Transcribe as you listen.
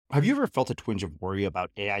Have you ever felt a twinge of worry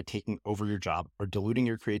about AI taking over your job or diluting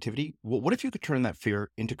your creativity? Well, what if you could turn that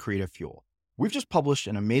fear into creative fuel? We've just published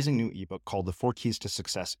an amazing new ebook called The 4 Keys to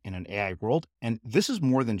Success in an AI World, and this is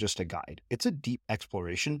more than just a guide. It's a deep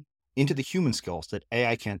exploration into the human skills that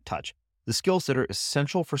AI can't touch, the skills that are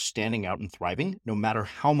essential for standing out and thriving, no matter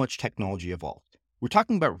how much technology evolves. We're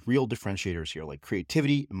talking about real differentiators here, like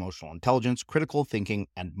creativity, emotional intelligence, critical thinking,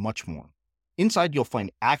 and much more. Inside, you'll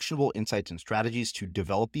find actionable insights and strategies to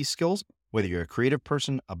develop these skills, whether you're a creative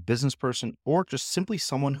person, a business person, or just simply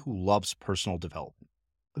someone who loves personal development.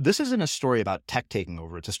 This isn't a story about tech taking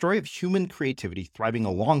over. It's a story of human creativity thriving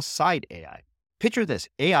alongside AI. Picture this,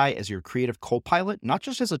 AI as your creative co-pilot, not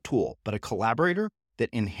just as a tool, but a collaborator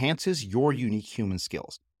that enhances your unique human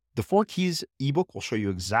skills. The 4 Keys ebook will show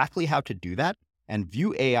you exactly how to do that and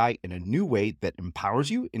view AI in a new way that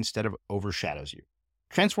empowers you instead of overshadows you.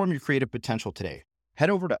 Transform your creative potential today. Head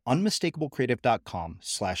over to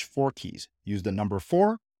unmistakablecreative.com/4keys. Use the number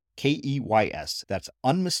 4, KEYS. That's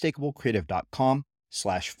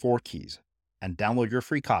unmistakablecreative.com/4keys and download your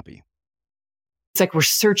free copy. It's like we're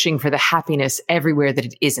searching for the happiness everywhere that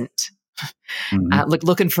it isn't.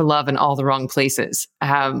 Looking for love in all the wrong places,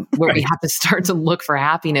 where we have to start to look for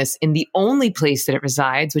happiness in the only place that it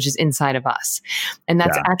resides, which is inside of us. And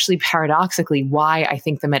that's actually paradoxically why I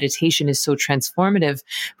think the meditation is so transformative,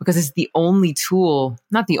 because it's the only tool,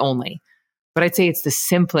 not the only, but I'd say it's the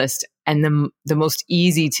simplest and the most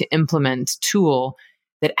easy to implement tool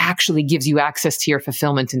that actually gives you access to your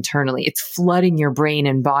fulfillment internally. It's flooding your brain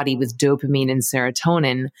and body with dopamine and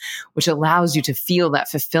serotonin, which allows you to feel that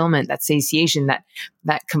fulfillment, that satiation, that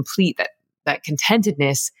complete, that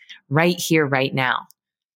contentedness right here, right now.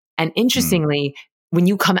 And interestingly, when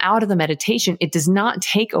you come out of the meditation, it does not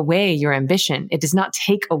take away your ambition. It does not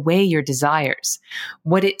take away your desires.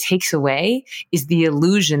 What it takes away is the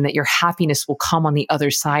illusion that your happiness will come on the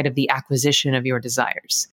other side of the acquisition of your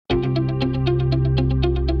desires.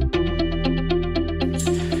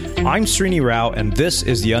 I'm Srini Rao, and this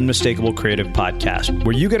is the Unmistakable Creative Podcast,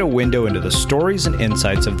 where you get a window into the stories and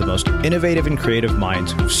insights of the most innovative and creative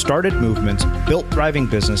minds who've started movements, built thriving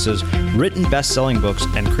businesses, written best-selling books,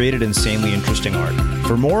 and created insanely interesting art.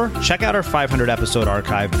 For more, check out our 500-episode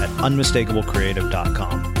archive at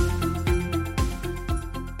unmistakablecreative.com.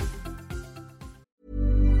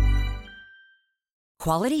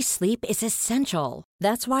 Quality sleep is essential.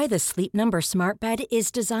 That's why the Sleep Number Smart Bed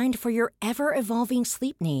is designed for your ever-evolving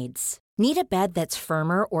sleep needs. Need a bed that's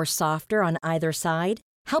firmer or softer on either side?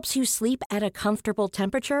 Helps you sleep at a comfortable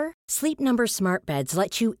temperature? Sleep Number Smart Beds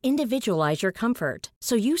let you individualize your comfort,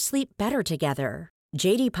 so you sleep better together.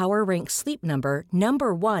 J.D. Power ranks Sleep Number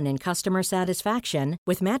number 1 in customer satisfaction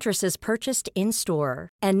with mattresses purchased in-store.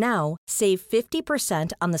 And now, save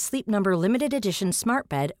 50% on the Sleep Number Limited Edition Smart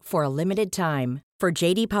Bed for a limited time. For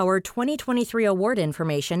J.D. Power 2023 award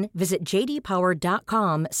information, visit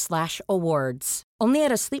jdpower.com/awards. Only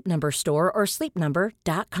at a Sleep Number store or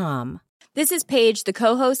sleepnumber.com. This is Paige, the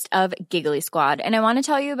co-host of Giggly Squad, and I want to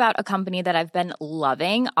tell you about a company that I've been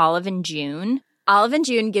loving, Olive & June. Olive &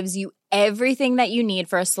 June gives you everything that you need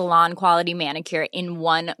for a salon-quality manicure in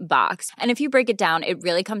one box. And if you break it down, it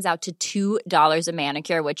really comes out to $2 a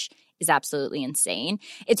manicure, which is absolutely insane.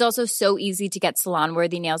 It's also so easy to get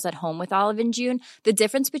salon-worthy nails at home with Olive & June. The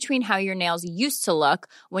difference between how your nails used to look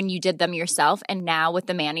when you did them yourself and now with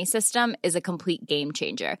the Mani system is a complete game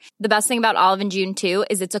changer. The best thing about Olive & June, too,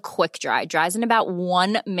 is it's a quick dry. Dries in about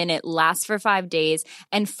 1 minute, lasts for 5 days,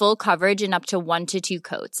 and full coverage in up to 1 to 2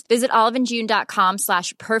 coats. Visit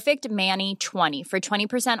oliveandjune.com/perfectmani20 for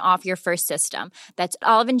 20% off your first system. That's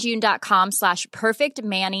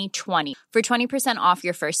oliveandjune.com/perfectmani20 for 20% off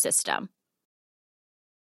your first system.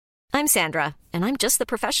 I'm Sandra, and I'm just the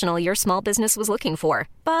professional your small business was looking for.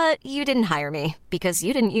 But you didn't hire me because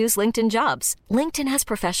you didn't use LinkedIn Jobs. LinkedIn has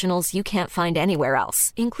professionals you can't find anywhere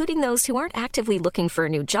else, including those who aren't actively looking for a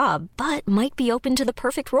new job, but might be open to the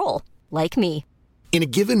perfect role, like me. In a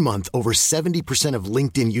given month, over 70% of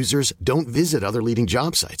LinkedIn users don't visit other leading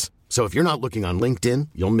job sites. So if you're not looking on LinkedIn,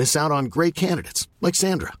 you'll miss out on great candidates, like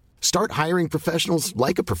Sandra. Start hiring professionals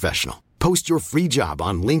like a professional. Post your free job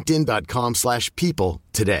on linkedin.com/people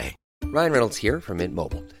today. Ryan Reynolds here from Mint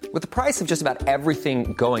Mobile. With the price of just about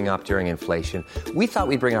everything going up during inflation, we thought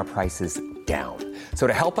we'd bring our prices down. So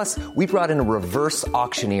to help us, we brought in a reverse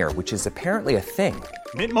auctioneer, which is apparently a thing.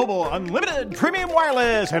 Mint Mobile Unlimited Premium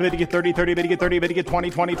Wireless. How to get 30, 30, bit to get 30, bit to get 20,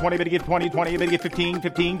 20, 20, bit to get 20, 20, bit to get 15,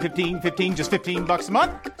 15, 15, 15, just $15 a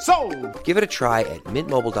month? Sold! Give it a try at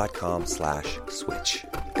mintmobile.com/switch.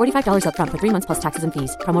 $45 up front for 3 months plus taxes and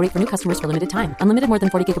fees. Promo rate for new customers for limited time. Unlimited more than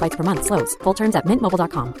 40 gigabytes per month. Slows full terms at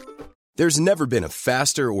mintmobile.com. There's never been a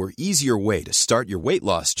faster or easier way to start your weight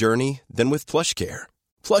loss journey than with PlushCare.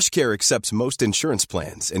 PlushCare accepts most insurance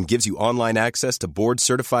plans and gives you online access to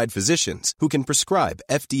board-certified physicians who can prescribe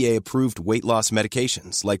FDA-approved weight loss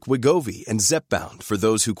medications like Wegovy and Zepbound for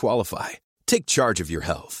those who qualify. Take charge of your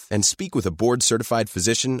health and speak with a board-certified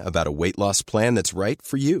physician about a weight loss plan that's right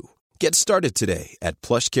for you. Get started today at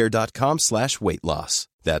plushcare.com/weight loss.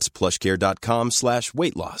 That's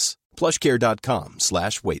plushcare.com/weight loss.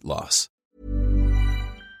 plushcare.com/weight loss.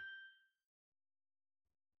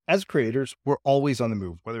 As creators, we're always on the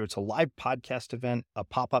move. Whether it's a live podcast event, a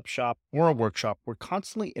pop-up shop, or a workshop, we're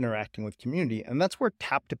constantly interacting with community, and that's where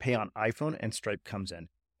Tap to Pay on iPhone and Stripe comes in.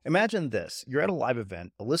 Imagine this. You're at a live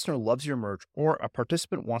event, a listener loves your merch, or a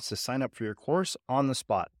participant wants to sign up for your course on the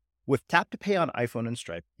spot. With Tap to Pay on iPhone and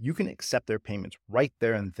Stripe, you can accept their payments right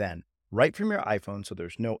there and then, right from your iPhone, so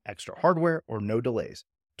there's no extra hardware or no delays.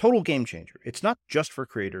 Total game changer. It's not just for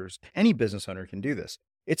creators. Any business owner can do this.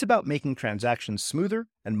 It's about making transactions smoother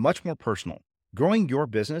and much more personal, growing your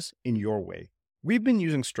business in your way. We've been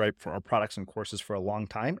using Stripe for our products and courses for a long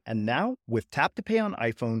time, and now with Tap to Pay on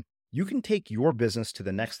iPhone, you can take your business to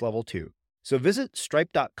the next level too. So visit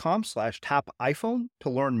stripe.com/tap iPhone to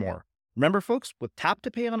learn more. Remember, folks, with Tap to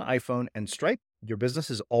Pay on iPhone and Stripe, your business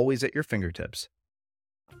is always at your fingertips.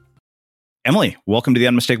 Emily, welcome to the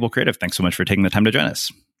Unmistakable Creative. Thanks so much for taking the time to join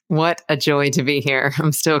us. What a joy to be here.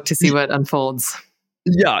 I'm stoked to see what unfolds.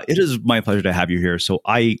 Yeah, it is my pleasure to have you here. So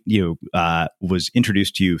I was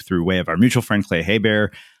introduced to you through way of our mutual friend, Clay Haybear.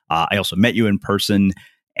 I also met you in person.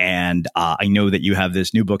 And I know that you have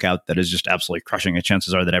this new book out that is just absolutely crushing it.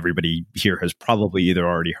 Chances are that everybody here has probably either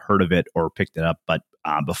already heard of it or picked it up. But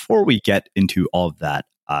before we get into all of that,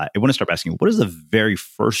 I want to start by asking, what is the very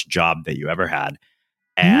first job that you ever had?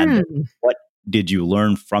 And what did you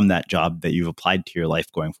learn from that job that you've applied to your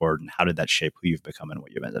life going forward? And how did that shape who you've become and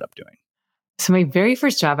what you've ended up doing? So my very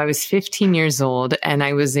first job, I was 15 years old and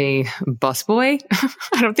I was a busboy.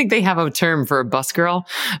 I don't think they have a term for a bus girl,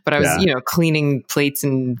 but I was, cleaning plates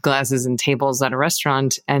and glasses and tables at a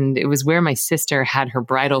restaurant. And it was where my sister had her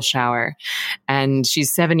bridal shower. And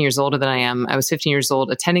she's 7 years older than I am. I was 15 years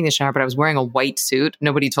old attending the shower, but I was wearing a white suit.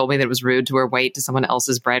 Nobody told me that it was rude to wear white to someone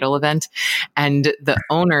else's bridal event. And the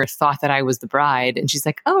owner thought that I was the bride. And she's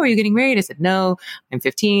like, "Oh, are you getting married?" I said, "No, I'm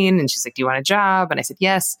 15. And she's like, "Do you want a job?" And I said,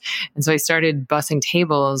 "Yes." And so I started bussing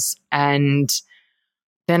tables, and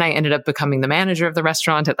then I ended up becoming the manager of the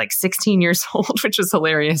restaurant at like 16 years old, which was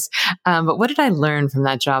hilarious. But what did I learn from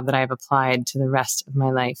that job that I've applied to the rest of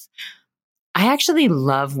my life? I actually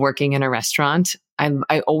love working in a restaurant.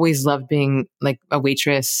 I always loved being like a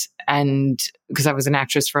waitress, and because I was an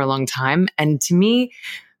actress for a long time. And to me,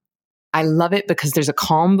 I love it because there's a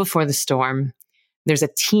calm before the storm. There's a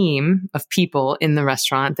team of people in the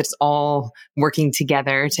restaurant that's all working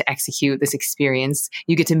together to execute this experience.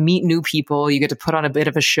 You get to meet new people. You get to put on a bit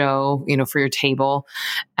of a show, for your table.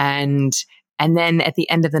 And then at the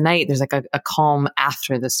end of the night, there's like a calm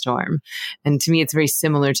after the storm. And to me, it's very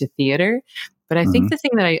similar to theater. But I think the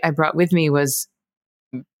thing that I brought with me was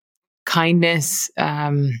kindness,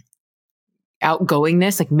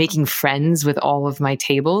 outgoingness, like making friends with all of my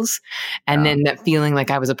tables. And then that feeling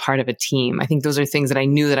like I was a part of a team. I think those are things that I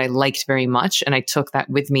knew that I liked very much. And I took that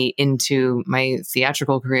with me into my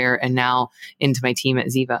theatrical career and now into my team at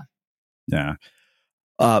Ziva. Yeah.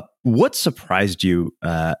 What surprised you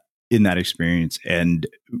in that experience? And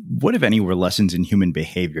what, if any, were lessons in human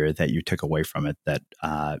behavior that you took away from it that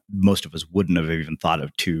most of us wouldn't have even thought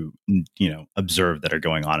of to, observe that are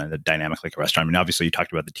going on in a dynamic like a restaurant? I mean, obviously you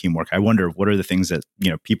talked about the teamwork. I wonder, what are the things that,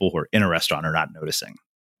 people who are in a restaurant are not noticing?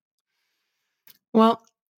 Well,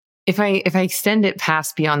 if I extend it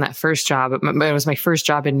past beyond that first job, it was my first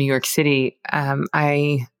job in New York City.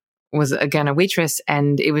 I was, again, a waitress,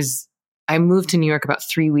 and I moved to New York about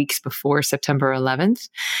 3 weeks before September 11th.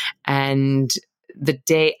 And the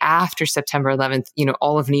day after September 11th,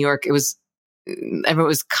 all of New York, everyone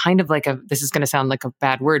was kind of like this is going to sound like a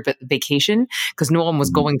bad word, but vacation, because no one was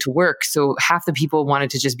going to work. So half the people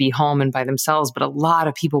wanted to just be home and by themselves, but a lot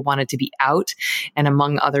of people wanted to be out and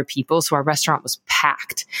among other people. So our restaurant was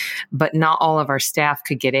packed, but not all of our staff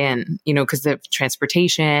could get in, because of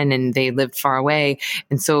transportation and they lived far away.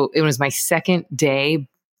 And so it was my second day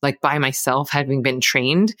like by myself, having been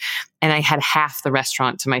trained, and I had half the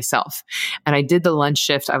restaurant to myself. And I did the lunch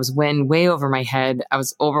shift. I was way over my head. I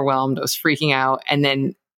was overwhelmed. I was freaking out. And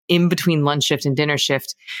then in between lunch shift and dinner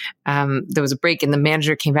shift, there was a break and the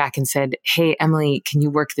manager came back and said, "Hey, Emily, can you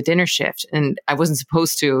work the dinner shift?" And I wasn't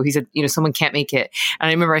supposed to. He said, someone can't make it. And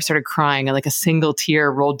I remember I started crying and like a single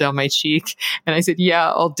tear rolled down my cheek. And I said,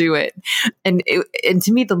 "Yeah, I'll do it." And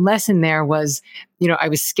to me, the lesson there was, I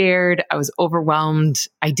was scared. I was overwhelmed.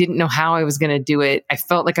 I didn't know how I was going to do it. I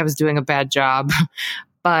felt like I was doing a bad job,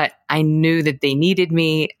 but I knew that they needed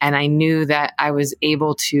me. And I knew that I was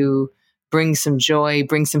able to bring some joy,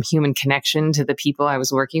 bring some human connection to the people I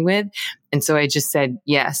was working with. And so I just said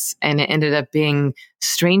yes. And it ended up being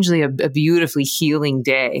strangely a beautifully healing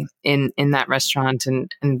day in that restaurant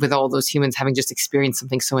and with all those humans having just experienced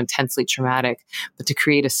something so intensely traumatic, but to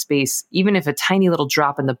create a space, even if a tiny little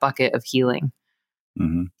drop in the bucket of healing.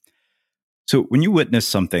 Mm-hmm. So when you witness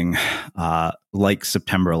something like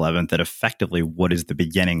September 11th, that effectively what is the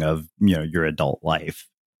beginning of your adult life,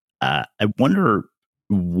 I wonder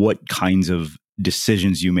what kinds of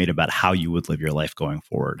decisions you made about how you would live your life going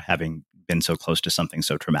forward, having been so close to something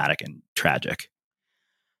so traumatic and tragic.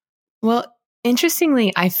 Well,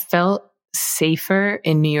 interestingly, I felt safer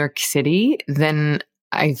in New York City than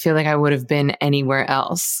I feel like I would have been anywhere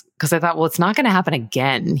else. Because I thought, well, it's not going to happen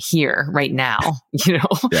again here right now, Yeah.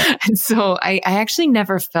 And so I actually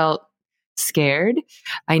never felt scared.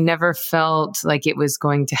 I never felt like it was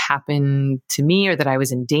going to happen to me or that I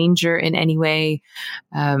was in danger in any way.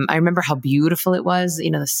 I remember how beautiful it was.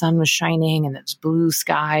 The sun was shining and there was blue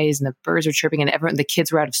skies and the birds were chirping and the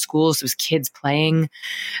kids were out of school. So it was kids playing.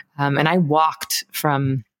 And I walked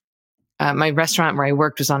from my restaurant where I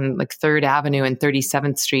worked was on like 3rd Avenue and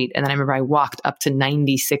 37th Street. And then I remember I walked up to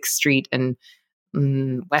 96th Street and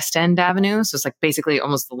West End Avenue. So it's like basically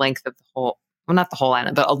almost the length of the whole, well, not the whole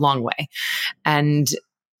island, but a long way. And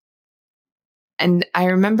I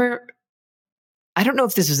remember, I don't know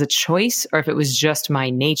if this was a choice or if it was just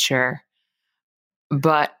my nature,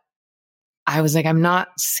 but I was like, I'm not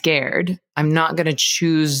scared. I'm not going to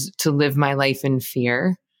choose to live my life in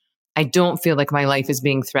fear. I don't feel like my life is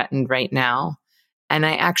being threatened right now. And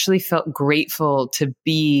I actually felt grateful to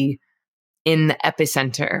be in the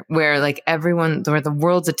epicenter where where the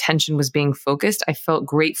world's attention was being focused. I felt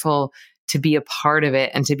grateful to be a part of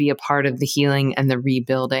it and to be a part of the healing and the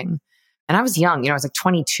rebuilding. And I was young, I was like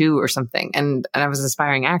 22 or something. And I was an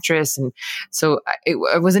aspiring actress. And so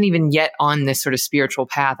I wasn't even yet on this sort of spiritual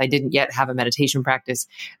path. I didn't yet have a meditation practice,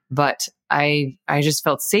 but I just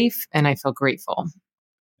felt safe and I felt grateful.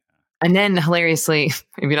 And then hilariously,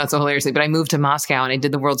 maybe not so hilariously, but I moved to Moscow and I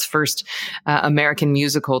did the world's first American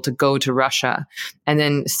musical to go to Russia. And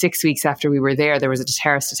then 6 weeks after we were there, there was a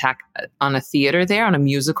terrorist attack on a theater there, on a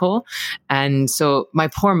musical. And so my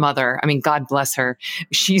poor mother, I mean, God bless her.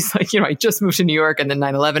 She's like, I just moved to New York and then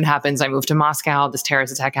 9/11 happens. I moved to Moscow. This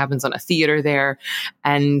terrorist attack happens on a theater there.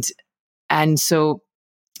 And so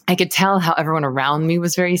I could tell how everyone around me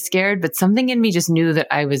was very scared, but something in me just knew that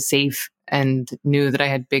I was safe and knew that I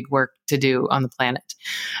had big work to do on the planet.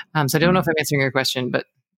 So I don't know if I'm answering your question, but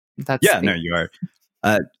that's... Yeah, no, you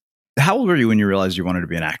are. How old were you when you realized you wanted to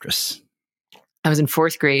be an actress? I was in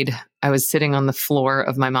 4th grade. I was sitting on the floor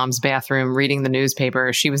of my mom's bathroom reading the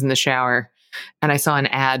newspaper. She was in the shower. And I saw an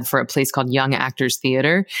ad for a place called Young Actors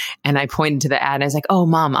Theater. And I pointed to the ad. And I was like, "Oh,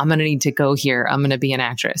 Mom, I'm going to need to go here. I'm going to be an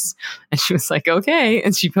actress." And she was like, "Okay."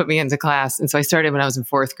 And she put me into class. And so I started when I was in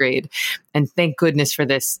 4th grade. And thank goodness for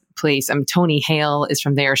this place. Tony Hale is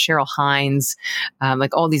from there, Cheryl Hines,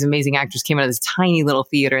 all these amazing actors came out of this tiny little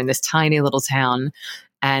theater in this tiny little town.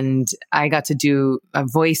 And I got to do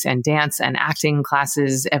voice and dance and acting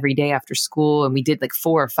classes every day after school. And we did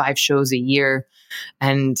 4 or 5 shows a year.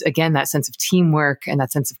 And again, that sense of teamwork and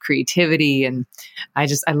that sense of creativity. And I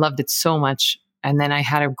loved it so much. And then I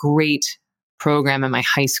had a great program in my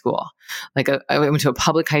high school. I went to a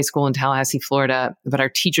public high school in Tallahassee, Florida, but our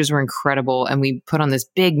teachers were incredible. And we put on this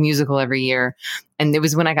big musical every year. And it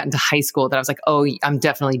was when I got into high school that I was like, "Oh, I'm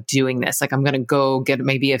definitely doing this. I'm going to go get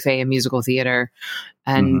my BFA in musical theater."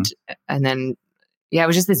 And then, yeah, it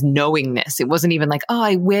was just this knowingness. It wasn't even like, "Oh,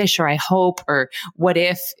 I wish," or "I hope," or "what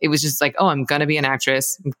if." It was just like, "Oh, I'm going to be an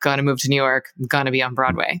actress. I'm going to move to New York. I'm going to be on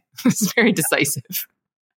Broadway." It was very decisive.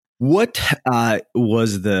 What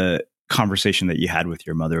was the conversation that you had with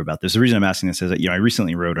your mother about this? The reason I'm asking this is that, I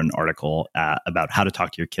recently wrote an article about how to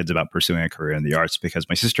talk to your kids about pursuing a career in the arts, because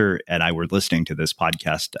my sister and I were listening to this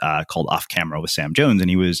podcast called Off Camera with Sam Jones, and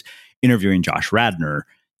he was interviewing Josh Radnor.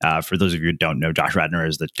 For those of you who don't know, Josh Radnor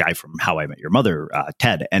is the guy from How I Met Your Mother,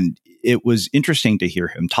 Ted. And it was interesting to hear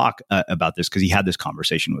him talk about this, because he had this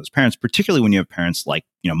conversation with his parents, particularly when you have parents like,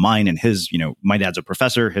 mine and his, my dad's a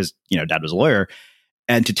professor, his, dad was a lawyer.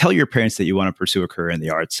 And to tell your parents that you want to pursue a career in the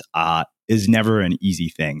arts is never an easy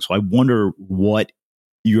thing. So I wonder what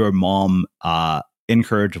your mom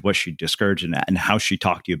encouraged, what she discouraged, and how she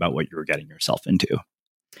talked to you about what you were getting yourself into?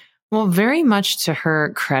 Well, very much to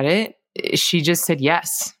her credit, she just said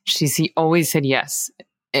yes. She always said yes.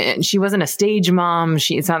 And she wasn't a stage mom.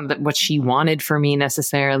 It's not what she wanted for me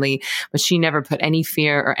necessarily, but she never put any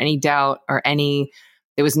fear or any doubt or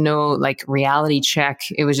there was no like reality check.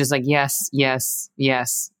 It was just like, yes, yes,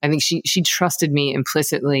 yes. I think she trusted me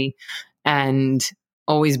implicitly and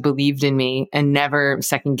always believed in me and never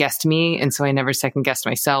second guessed me. And so I never second guessed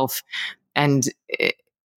myself. And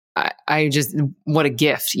I just, what a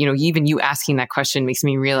gift, even you asking that question makes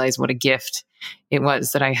me realize what a gift it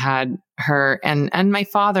was that I had her and my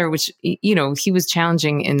father, which, he was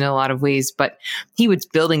challenging in a lot of ways, but he was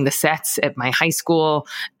building the sets at my high school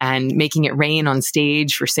and making it rain on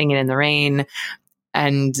stage for Singing in the Rain.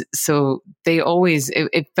 And so they always,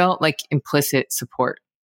 it felt like implicit support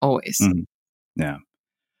always. Mm-hmm. Yeah.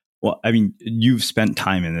 Well, I mean, you've spent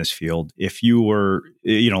time in this field. If you were,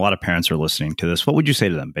 a lot of parents are listening to this, what would you say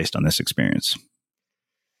to them based on this experience?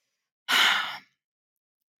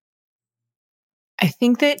 I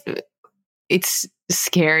think that it's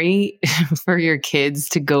scary for your kids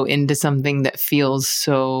to go into something that feels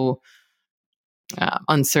so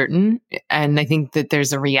uncertain. And I think that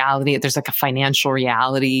there's like a financial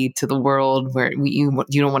reality to the world where you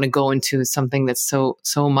don't want to go into something that's so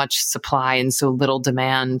much supply and so little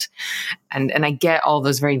demand. And I get all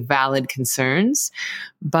those very valid concerns,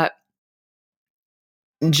 but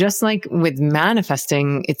just like with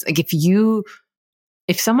manifesting, it's like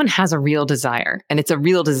if someone has a real desire and it's a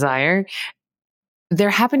real desire, their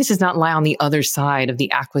happiness does not lie on the other side of the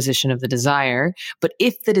acquisition of the desire. But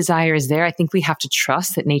if the desire is there, I think we have to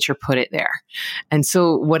trust that nature put it there. And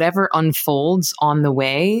so whatever unfolds on the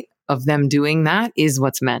way of them doing that is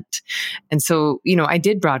what's meant. And so, I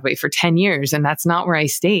did Broadway for 10 years and that's not where I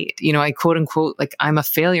stayed. I quote unquote, like I'm a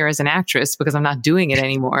failure as an actress because I'm not doing it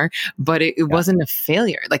anymore, but it wasn't a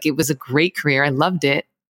failure. Like it was a great career. I loved it.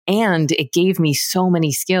 And it gave me so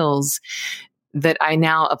many skills that I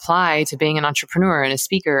now apply to being an entrepreneur and a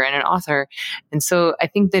speaker and an author. And so I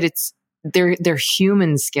think that they're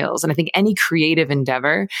human skills. And I think any creative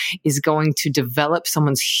endeavor is going to develop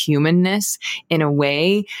someone's humanness in a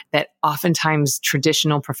way that oftentimes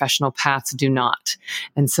traditional professional paths do not.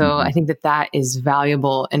 And so I think that is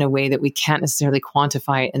valuable in a way that we can't necessarily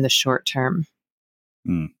quantify it in the short term.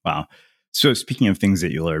 Wow. So speaking of things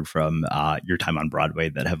that you learned from your time on Broadway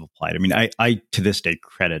that have applied, I mean, I to this day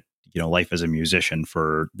credit life as a musician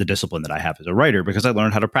for the discipline that I have as a writer, because I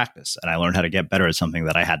learned how to practice and I learned how to get better at something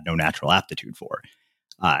that I had no natural aptitude for.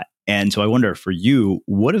 And so I wonder for you,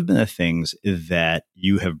 what have been the things that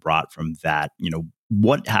you have brought from that?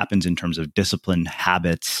 What happens in terms of discipline,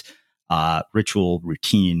 habits, ritual,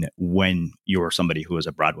 routine when you're somebody who is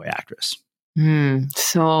a Broadway actress?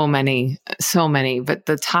 So many. But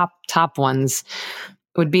the top ones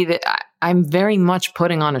would be that I'm very much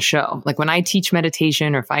putting on a show. Like when I teach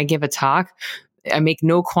meditation or if I give a talk, I make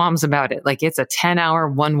no qualms about it. Like it's a 10-hour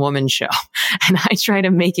one-woman show. And I try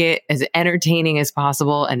to make it as entertaining as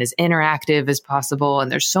possible and as interactive as possible.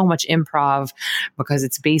 And there's so much improv because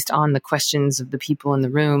it's based on the questions of the people in the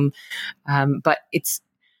room. But it's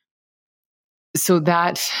so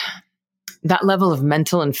that level of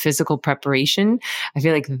mental and physical preparation, I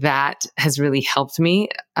feel like that has really helped me.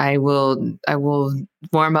 I will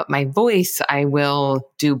warm up my voice. I will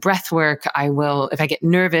do breath work. If I get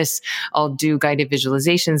nervous, I'll do guided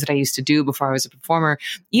visualizations that I used to do before I was a performer.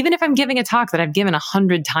 Even if I'm giving a talk that I've given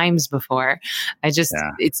 100 times before,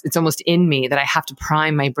 it's almost in me that I have to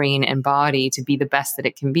prime my brain and body to be the best that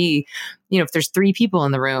it can be. If there's 3 people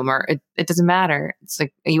in the room or it doesn't matter. It's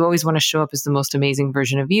like you always want to show up as the most amazing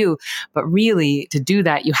version of you. But really to do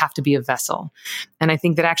that, you have to be a vessel. And I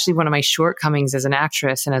think that actually one of my shortcomings as an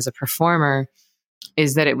actress and as a performer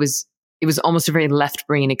is that it was almost a very left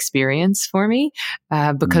brain experience for me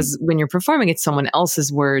because when you're performing, it's someone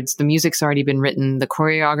else's words. The music's already been written. The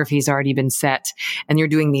choreography's already been set and you're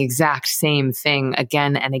doing the exact same thing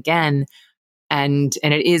again and again. And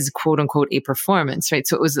it is quote unquote a performance, right?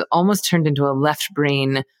 So it was almost turned into a left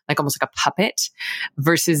brain, like almost like a puppet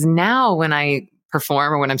versus now when I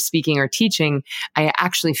perform or when I'm speaking or teaching, I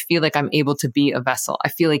actually feel like I'm able to be a vessel. I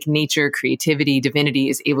feel like nature, creativity, divinity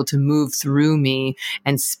is able to move through me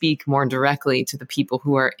and speak more directly to the people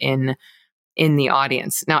who are in the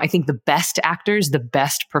audience. Now, I think the best actors, the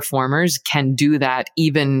best performers can do that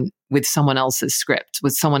even with someone else's script,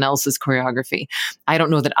 with someone else's choreography. I don't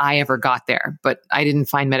know that I ever got there, but I didn't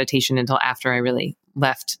find meditation until after I really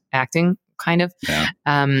left acting, kind of. Yeah.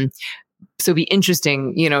 So it'd be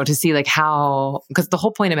interesting, to see like how, because the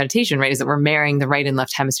whole point of meditation, right, is that we're marrying the right and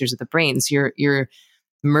left hemispheres of the brain. So you're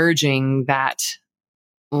merging that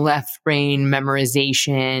left brain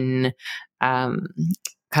memorization, kind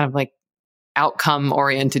of like outcome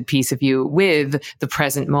oriented piece of you with the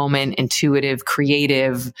present moment, intuitive,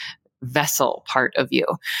 creative vessel part of you.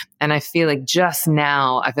 And I feel like just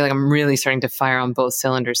now, I feel like I'm really starting to fire on both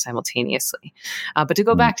cylinders simultaneously. But to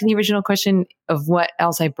go back to the original question of what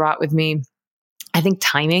else I brought with me, I think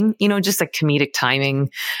timing, just like comedic timing,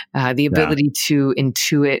 the ability to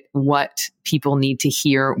intuit what people need to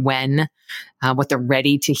hear when, what they're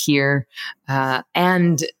ready to hear.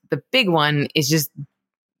 And the big one is just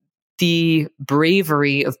the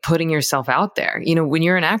bravery of putting yourself out there. When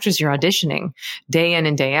you're an actress, you're auditioning day in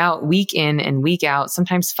and day out, week in and week out,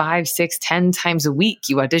 sometimes 5, 6, 10 times a week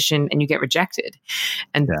you audition and you get rejected.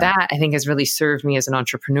 And that I think has really served me as an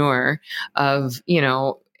entrepreneur of,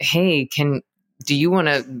 hey, do you want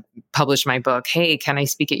to publish my book? Hey, can I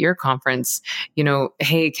speak at your conference?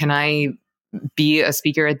 Hey, can I be a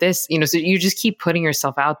speaker at this? So you just keep putting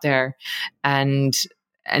yourself out there and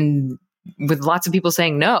with lots of people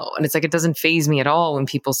saying no. And it's like, it doesn't faze me at all when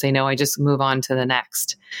people say no. I just move on to the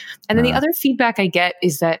next. And then the other feedback I get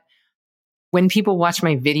is that when people watch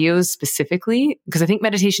my videos specifically, because I think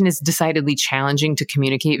meditation is decidedly challenging to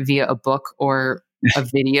communicate via a book or a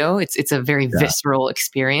video. It's a very visceral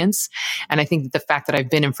experience. And I think that the fact that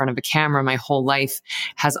I've been in front of a camera my whole life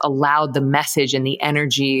has allowed the message and the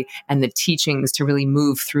energy and the teachings to really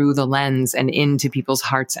move through the lens and into people's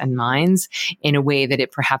hearts and minds in a way that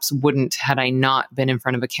it perhaps wouldn't had I not been in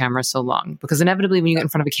front of a camera so long. Because inevitably when you get in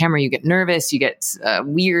front of a camera, you get nervous, you get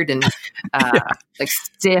weird and like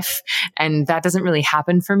stiff. And that doesn't really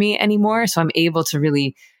happen for me anymore. So I'm able to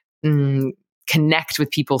really connect with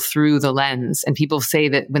people through the lens. And people say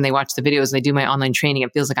that when they watch the videos and they do my online training,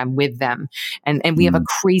 it feels like I'm with them. And we have a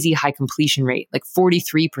crazy high completion rate, like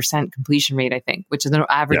 43% completion rate, I think, which is the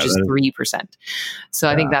average is 3%. So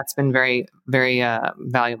I think that's been very, very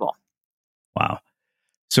valuable. Wow.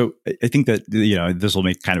 So I think that, this will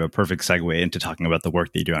make kind of a perfect segue into talking about the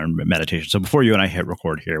work that you do on meditation. So before you and I hit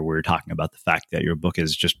record here, we were talking about the fact that your book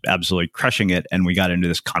is just absolutely crushing it. And we got into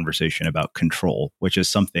this conversation about control, which is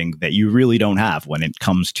something that you really don't have when it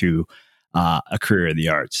comes to a career in the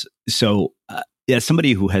arts. So as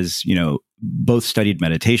somebody who has, both studied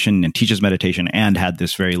meditation and teaches meditation and had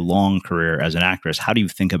this very long career as an actress, how do you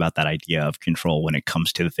think about that idea of control when it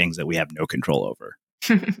comes to the things that we have no control over?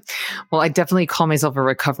 Well, I definitely call myself a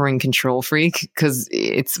recovering control freak because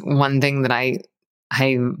it's one thing that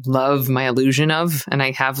I love my illusion of, and I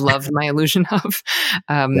have loved my illusion of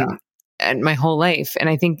and my whole life. And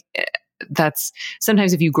I think that's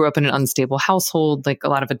sometimes if you grow up in an unstable household, like a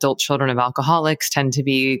lot of adult children of alcoholics tend to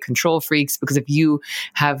be control freaks, because if you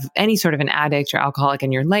have any sort of an addict or alcoholic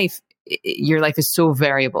in your life is so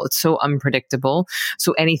variable. It's so unpredictable.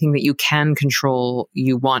 So anything that you can control,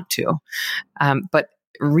 you want to. But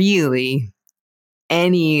really,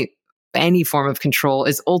 any form of control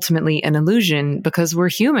is ultimately an illusion because we're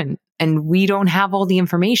human and we don't have all the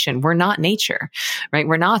information. We're not nature, right?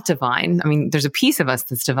 We're not divine. I mean, there's a piece of us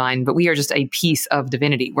that's divine, but we are just a piece of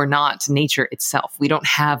divinity. We're not nature itself. We don't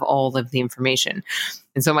have all of the information.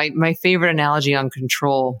 And so my favorite analogy on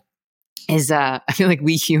control is I feel like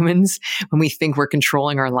we humans, when we think we're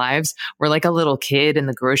controlling our lives, we're like a little kid in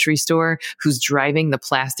the grocery store who's driving the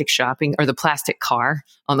plastic car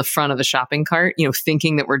on the front of the shopping cart,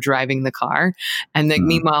 thinking that we're driving the car. And then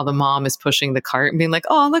meanwhile, the mom is pushing the cart and being like,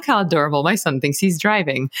 oh, look how adorable. My son thinks he's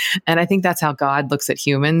driving. And I think that's how God looks at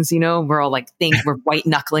humans. We're all like, we're white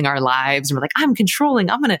knuckling our lives. And we're like, I'm controlling.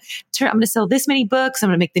 I'm going to sell this many books. I'm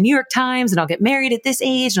going to make the New York Times and I'll get married at this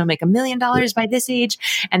age and I'll make $1 million by this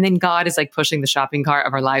age. And then God is like pushing the shopping cart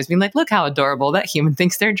of our lives, being like, look how adorable that human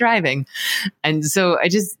thinks they're driving. And so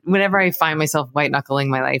whenever I find myself white knuckling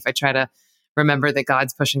my life, I try to remember that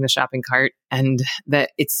God's pushing the shopping cart and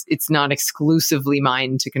that it's not exclusively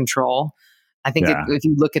mine to control. I think if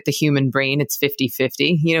you look at the human brain, it's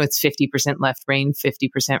 50-50. It's 50% left brain,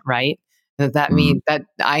 50% right. That means that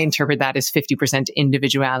I interpret that as 50%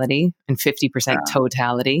 individuality and 50%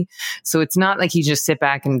 totality. So it's not like you just sit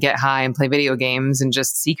back and get high and play video games and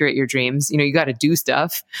just secret your dreams. You got to do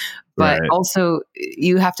stuff, but also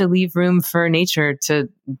you have to leave room for nature to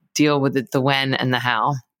deal with the when and the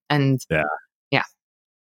how. And yeah.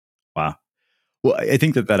 Wow. Well, I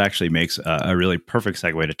think that actually makes a really perfect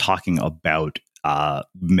segue to talking about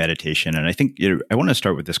meditation. And I think I want to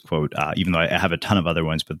start with this quote, even though I have a ton of other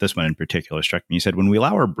ones, but this one in particular struck me. You said, when we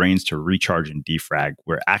allow our brains to recharge and defrag,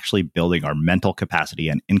 we're actually building our mental capacity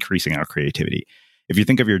and increasing our creativity. If you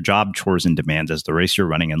think of your job, chores, and demands as the race you're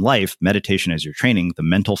running in life, meditation is your training, the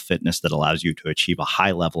mental fitness that allows you to achieve a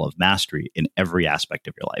high level of mastery in every aspect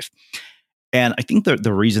of your life. And I think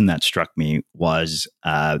the reason that struck me was,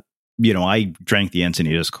 I drank the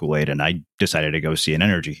Encinitas Kool-Aid and I decided to go see an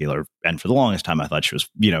energy healer. And for the longest time, I thought she was,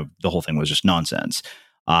 the whole thing was just nonsense.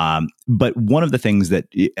 But one of the things that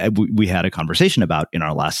we had a conversation about in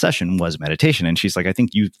our last session was meditation. And she's like, I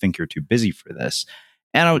think you think you're too busy for this.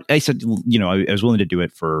 And I said, I was willing to do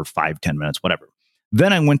it for 5-10 minutes, whatever.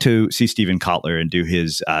 Then I went to see Steven Kotler and do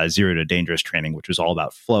his 0 to Dangerous training, which was all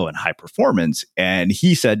about flow and high performance. And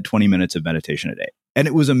he said 20 minutes of meditation a day. And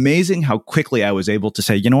it was amazing how quickly I was able to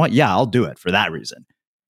say, you know what? Yeah, I'll do it for that reason.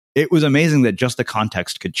 It was amazing that just the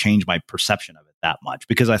context could change my perception of it that much,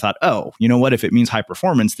 because I thought, oh, you know what? If it means high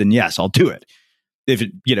performance, then yes, I'll do it. If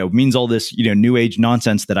it, means all this, new age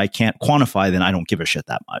nonsense that I can't quantify, then I don't give a shit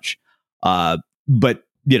that much. But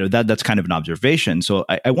that's kind of an observation. So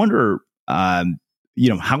I wonder, how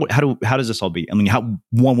does this all be? I mean,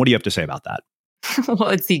 what do you have to say about that? Well,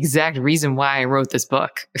 it's the exact reason why I wrote this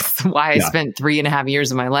book. It's why I spent 3.5 years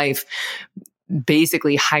of my life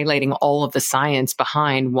basically highlighting all of the science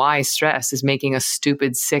behind why stress is making us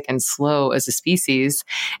stupid, sick, and slow as a species,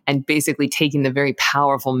 and basically taking the very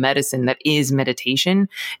powerful medicine that is meditation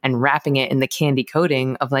and wrapping it in the candy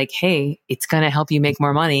coating of like, hey, it's going to help you make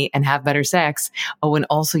more money and have better sex. Oh, and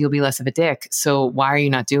also you'll be less of a dick. So why are you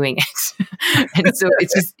not doing it? And so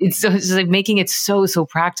it's just like making it so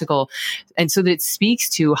practical. And so that it speaks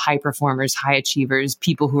to high performers, high achievers,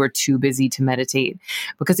 people who are too busy to meditate.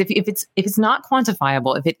 Because if it's not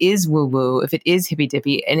quantifiable, if it is woo-woo, if it is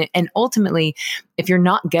hippy-dippy, and ultimately, if you're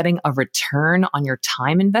not getting a return on your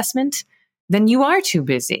time investment, then you are too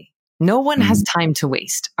busy. No one has time to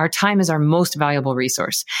waste. Our time is our most valuable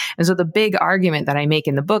resource. And so the big argument that I make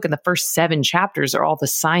in the book, and the first 7 chapters, are all the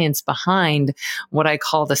science behind what I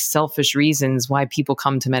call the selfish reasons why people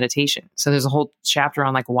come to meditation. So there's a whole chapter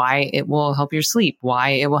on like why it will help your sleep,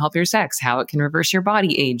 why it will help your sex, how it can reverse your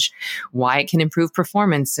body age, why it can improve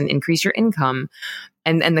performance and increase your income.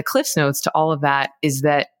 And the Cliff's Notes to all of that is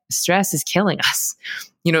that stress is killing us.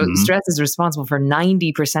 Stress is responsible for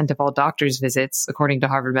 90% of all doctors' visits, according to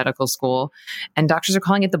Harvard Medical School. And doctors are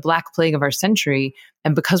calling it the black plague of our century.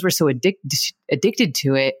 And because we're so addicted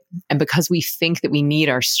to it, and because we think that we need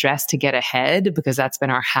our stress to get ahead, because that's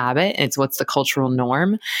been our habit, and it's what's the cultural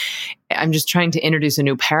norm, I'm just trying to introduce a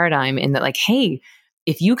new paradigm in that, like, hey,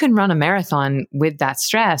 if you can run a marathon with that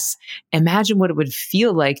stress, imagine what it would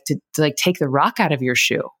feel like to like take the rock out of your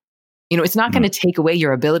shoe. It's not going to take away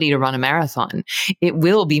your ability to run a marathon. It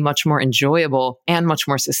will be much more enjoyable and much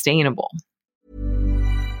more sustainable.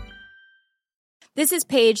 This is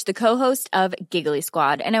Paige, the co-host of Giggly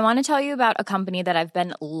Squad, and I want to tell you about a company that I've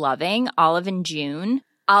been loving, Olive & June.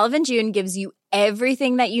 Olive & June gives you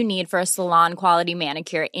everything that you need for a salon-quality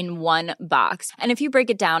manicure in one box. And if you break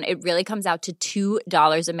it down, it really comes out to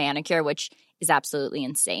 $2 a manicure, which is absolutely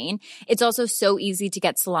insane. It's also so easy to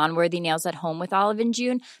get salon-worthy nails at home with Olive &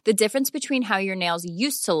 June. The difference between how your nails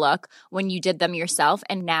used to look when you did them yourself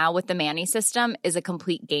and now with the Mani system is a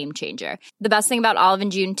complete game changer. The best thing about Olive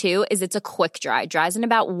 & June, too, is it's a quick dry. Dries in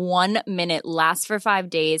about 1 minute, lasts for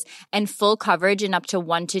 5 days, and full coverage in up to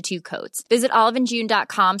 1 to 2 coats. Visit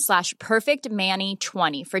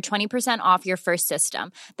oliveandjune.com/perfectmani20 for 20% off your first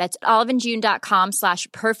system. That's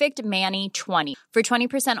oliveandjune.com/perfectmani20 for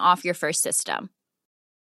 20% off your first system.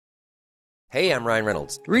 Hey, I'm Ryan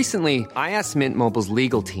Reynolds. Recently, I asked Mint Mobile's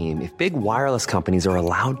legal team if big wireless companies are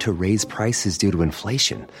allowed to raise prices due to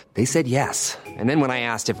inflation. They said yes. And then when I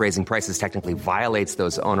asked if raising prices technically violates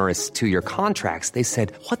those onerous 2-year contracts, they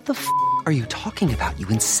said, "What the f*** are you talking about, you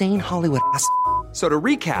insane Hollywood ass?" So to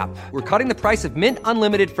recap, we're cutting the price of Mint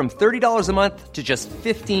Unlimited from $30 a month to just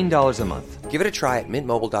 $15 a month. Give it a try at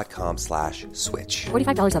mintmobile.com/switch.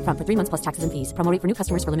 $45 up front for 3 months plus taxes and fees. Promo rate for new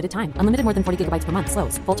customers for limited time. Unlimited more than 40 gigabytes per month.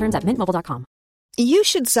 Slows full terms at mintmobile.com. You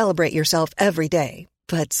should celebrate yourself every day.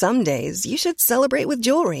 But some days you should celebrate with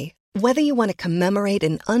jewelry. Whether you want to commemorate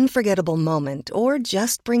an unforgettable moment or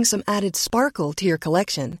just bring some added sparkle to your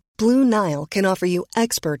collection, Blue Nile can offer you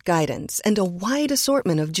expert guidance and a wide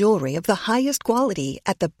assortment of jewelry of the highest quality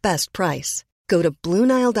at the best price. Go to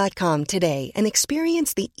BlueNile.com today and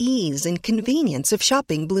experience the ease and convenience of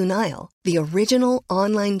shopping Blue Nile, the original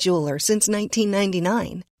online jeweler since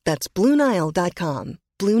 1999. That's BlueNile.com.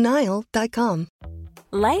 BlueNile.com.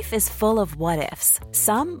 Life is full of what-ifs.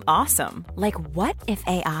 Some awesome, like what if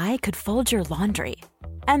AI could fold your laundry?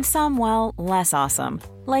 And some, well, less awesome,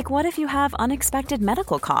 like what if you have unexpected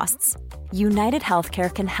medical costs? United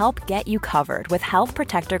Healthcare can help get you covered with Health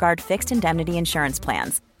Protector Guard fixed indemnity insurance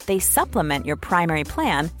plans. They supplement your primary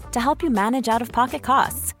plan to help you manage out-of-pocket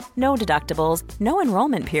costs. No deductibles, no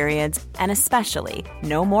enrollment periods, and especially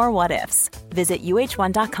no more what-ifs. Visit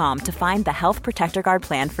uh1.com to find the Health Protector Guard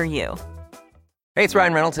plan for you. Hey, it's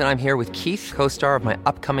Ryan Reynolds, and I'm here with Keith, co-star of my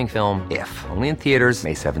upcoming film, If, only in theaters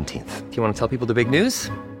May 17th. Do you want to tell people the big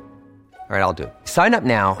news? All right, I'll do it. Sign up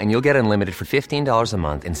now and you'll get unlimited for $15 a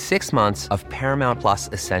month and 6 months of Paramount Plus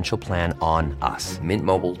Essential Plan on us.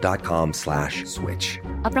 MintMobile.com/switch.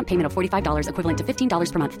 Upfront payment of $45 equivalent to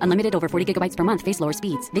 $15 per month. Unlimited over 40 gigabytes per month. Face lower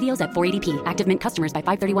speeds. Videos at 480p. Active Mint customers by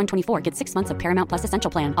 531.24 get 6 months of Paramount Plus Essential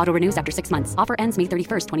Plan. Auto renews after 6 months. Offer ends May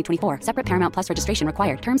 31st, 2024. Separate Paramount Plus registration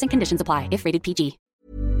required. Terms and conditions apply if rated PG.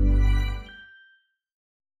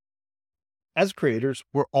 As creators,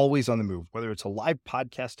 we're always on the move. Whether it's a live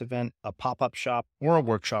podcast event, a pop-up shop, or a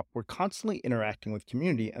workshop, we're constantly interacting with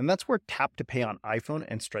community, and that's where Tap to Pay on iPhone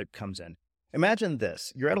and Stripe comes in. Imagine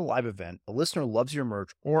this. You're at a live event, a listener loves your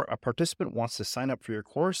merch, or a participant wants to sign up for your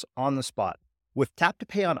course on the spot. With Tap to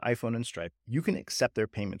Pay on iPhone and Stripe, you can accept their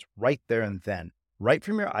payments right there and then, right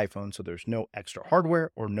from your iPhone, so there's no extra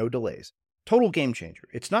hardware or no delays. Total game changer.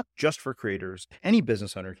 It's not just for creators. Any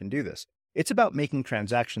business owner can do this. It's about making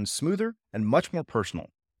transactions smoother and much more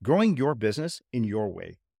personal, growing your business in your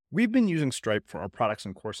way. We've been using Stripe for our products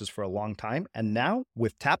and courses for a long time, and now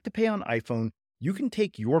with Tap to Pay on iPhone, you can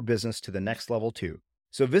take your business to the next level too.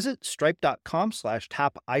 So visit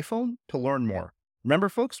stripe.com/tapiphone to learn more. Remember,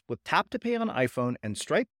 folks, with Tap to Pay on iPhone and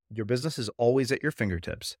Stripe, your business is always at your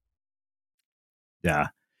fingertips. Yeah.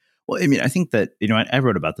 Well, I mean, I think that, I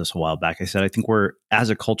wrote about this a while back. I said, I think we're,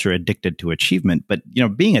 as a culture, addicted to achievement. But,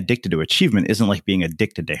 being addicted to achievement isn't like being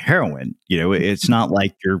addicted to heroin. It's not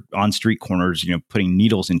like you're on street corners, putting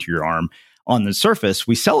needles into your arm. On the surface,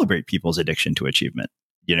 we celebrate people's addiction to achievement.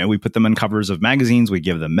 We put them on covers of magazines. We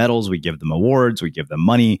give them medals. We give them awards. We give them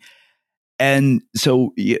money. And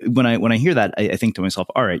so when I hear that, I think to myself,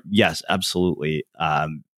 all right, yes, absolutely.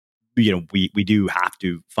 We do have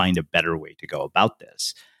to find a better way to go about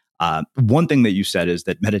this. One thing that you said is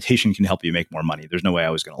that meditation can help you make more money. There's no way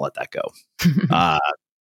I was going to let that go.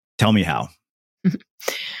 Tell me how.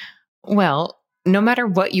 Well, no matter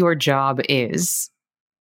what your job is,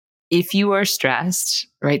 if you are stressed,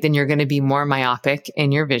 right, then you're going to be more myopic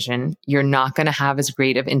in your vision. You're not going to have as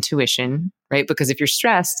great of intuition, right? Because if you're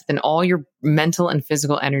stressed, then all your mental and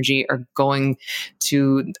physical energy are going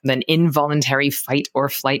to an involuntary fight or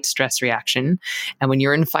flight stress reaction. And when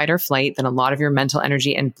you're in fight or flight, then a lot of your mental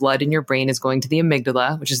energy and blood in your brain is going to the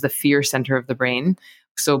amygdala, which is the fear center of the brain.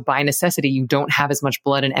 So by necessity, you don't have as much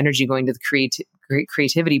blood and energy going to the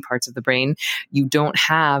creativity parts of the brain. You don't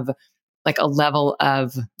have like a level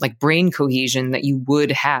of like brain cohesion that you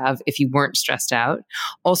would have if you weren't stressed out.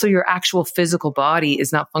 Also, your actual physical body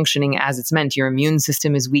is not functioning as it's meant. Your immune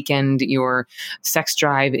system is weakened, your sex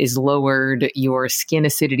drive is lowered, your skin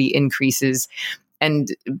acidity increases. And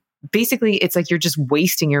basically, it's like you're just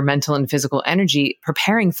wasting your mental and physical energy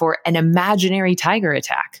preparing for an imaginary tiger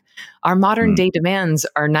attack. Our modern day demands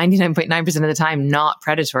are 99.9% of the time not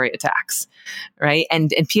predatory attacks, right?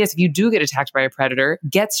 And P.S., if you do get attacked by a predator,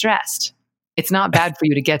 get stressed. It's not bad for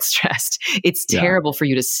you to get stressed. It's terrible for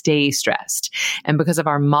you to stay stressed. And because of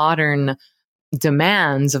our modern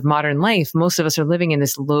demands of modern life, most of us are living in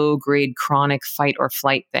this low-grade chronic fight or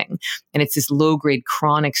flight thing. And it's this low-grade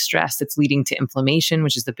chronic stress that's leading to inflammation,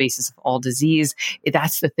 which is the basis of all disease.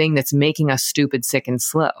 That's the thing that's making us stupid, sick, and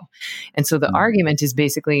slow. And so the argument is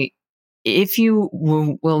basically, if you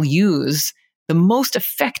will use the most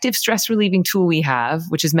effective stress relieving tool we have,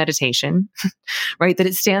 which is meditation, right? That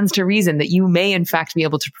it stands to reason that you may in fact be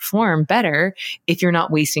able to perform better if you're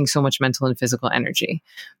not wasting so much mental and physical energy.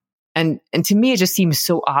 And to me, it just seems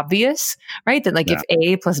so obvious, right? That like if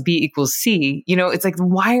A plus B equals C, it's like,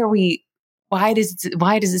 why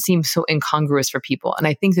does it seem so incongruous for people? And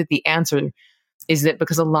I think that the answer is that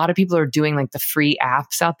because a lot of people are doing like the free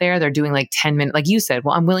apps out there, they're doing like 10 minutes, like you said,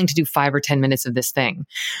 well, I'm willing to do 5 or 10 minutes of this thing.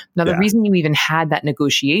 Now, the reason you even had that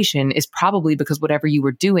negotiation is probably because whatever you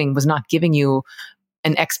were doing was not giving you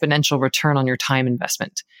an exponential return on your time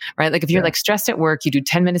investment, right? Like if you're like stressed at work, you do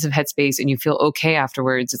 10 minutes of headspace and you feel okay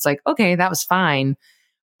afterwards. It's like, okay, that was fine,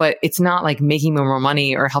 but it's not like making me more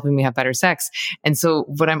money or helping me have better sex. And so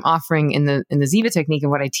what I'm offering in the Ziva technique and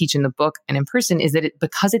what I teach in the book and in person is that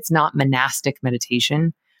because it's not monastic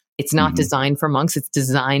meditation, it's not designed for monks. It's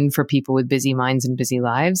designed for people with busy minds and busy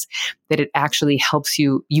lives, that it actually helps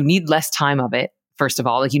you. You need less time of it. First of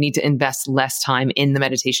all, like you need to invest less time in the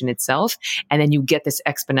meditation itself, and then you get this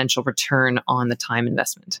exponential return on the time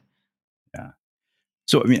investment. Yeah.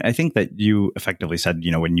 So, I mean, I think that you effectively said,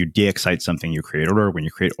 when you de-excite something, you create order. When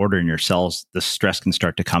you create order in your cells, the stress can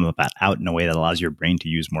start to come out in a way that allows your brain to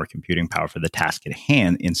use more computing power for the task at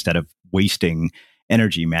hand instead of wasting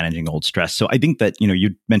energy managing old stress. So I think that,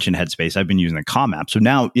 you mentioned Headspace. I've been using the Calm app. So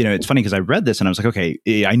now, it's funny because I read this and I was like, okay,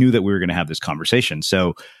 I knew that we were going to have this conversation.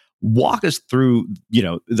 So walk us through,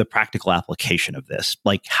 the practical application of this.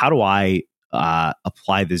 Like, how do I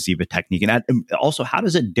apply the Ziva technique? And also, how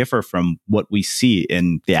does it differ from what we see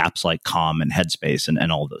in the apps like Calm and Headspace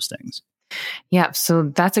and all of those things? Yeah.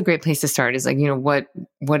 So that's a great place to start is like,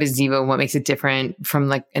 what is Ziva? What makes it different from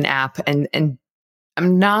like an app? And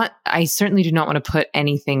I certainly do not want to put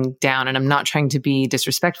anything down, and I'm not trying to be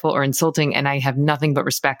disrespectful or insulting. And I have nothing but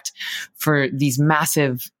respect for these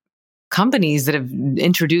massive companies that have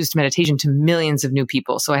introduced meditation to millions of new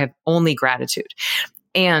people. So I have only gratitude.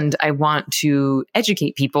 And I want to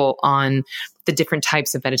educate people on the different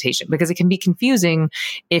types of meditation, because it can be confusing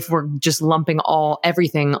if we're just lumping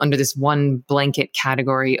everything under this one blanket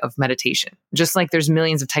category of meditation. Just like there's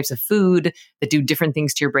millions of types of food that do different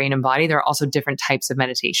things to your brain and body, there are also different types of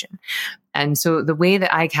meditation. And so the way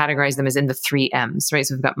that I categorize them is in the 3 M's, right?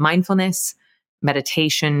 So we've got mindfulness,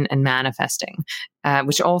 meditation, and manifesting,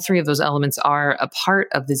 which all 3 of those elements are a part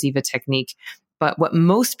of the Ziva technique. But what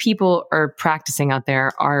most people are practicing out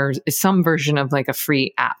there is some version of like a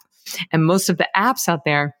free app. And most of the apps out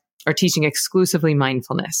there are teaching exclusively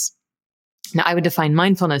mindfulness. Now, I would define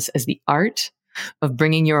mindfulness as the art of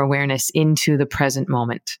bringing your awareness into the present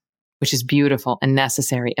moment, which is beautiful and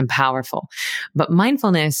necessary and powerful. But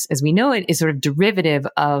mindfulness, as we know it, is sort of derivative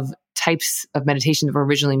of types of meditation that were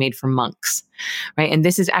originally made for monks, right? And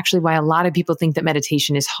this is actually why a lot of people think that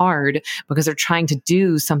meditation is hard, because they're trying to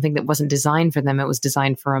do something that wasn't designed for them. It was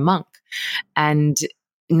designed for a monk. And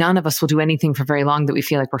none of us will do anything for very long that we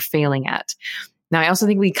feel like we're failing at. Now, I also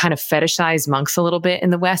think we kind of fetishize monks a little bit in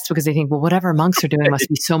the West, because they think, well, whatever monks are doing must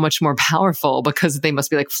be so much more powerful because they must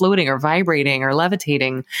be like floating or vibrating or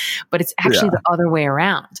levitating. But it's actually the other way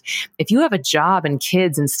around. If you have a job and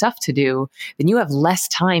kids and stuff to do, then you have less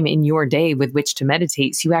time in your day with which to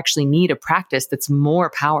meditate. So you actually need a practice that's more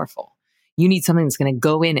powerful. You need something that's going to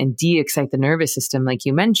go in and de-excite the nervous system, like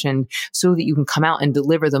you mentioned, so that you can come out and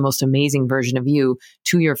deliver the most amazing version of you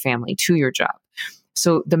to your family, to your job.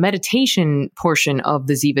 So the meditation portion of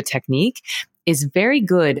the Ziva technique is very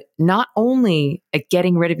good, not only at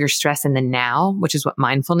getting rid of your stress in the now, which is what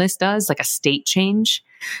mindfulness does, like a state change.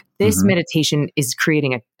 This meditation is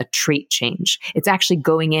creating a trait change. It's actually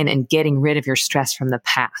going in and getting rid of your stress from the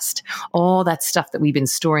past, all that stuff that we've been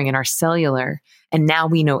storing in our cellular. And now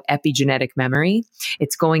we know epigenetic memory.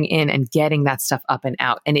 It's going in and getting that stuff up and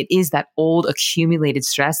out. And it is that old accumulated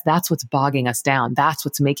stress. That's what's bogging us down. That's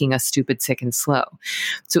what's making us stupid, sick, and slow.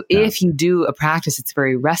 So if you do a practice that's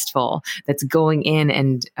very restful, that's going in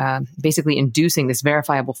and basically inducing this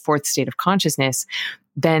verifiable 4th state of consciousness,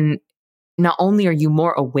 then not only are you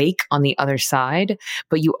more awake on the other side,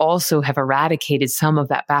 but you also have eradicated some of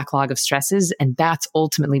that backlog of stresses. And that's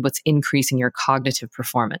ultimately what's increasing your cognitive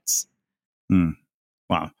performance.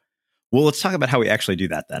 Wow. Well, let's talk about how we actually do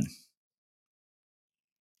that then.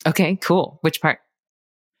 Okay, cool. Which part?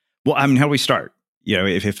 Well, I mean, how do we start?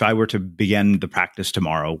 If I were to begin the practice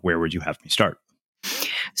tomorrow, where would you have me start?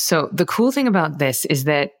 So the cool thing about this is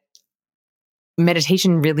that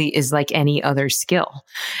meditation really is like any other skill.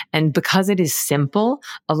 And because it is simple,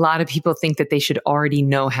 a lot of people think that they should already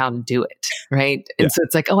know how to do it, right? And so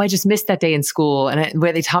it's like, oh, I just missed that day in school and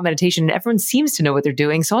where they taught meditation and everyone seems to know what they're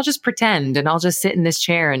doing. So I'll just pretend and I'll just sit in this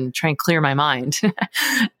chair and try and clear my mind.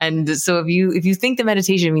 And so if you think that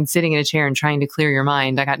meditation means sitting in a chair and trying to clear your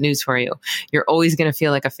mind, I got news for you. You're always going to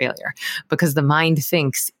feel like a failure, because the mind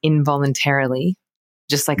thinks involuntarily,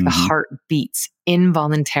 just like the heart beats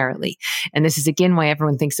involuntarily. And this is again why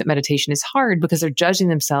everyone thinks that meditation is hard, because they're judging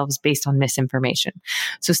themselves based on misinformation.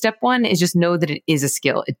 So step 1 is just know that it is a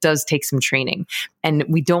skill. It does take some training. And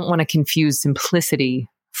we don't want to confuse simplicity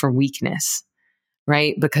for weakness,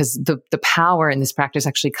 right? Because the power in this practice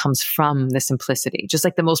actually comes from the simplicity. Just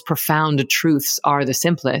like the most profound truths are the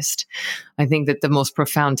simplest, I think that the most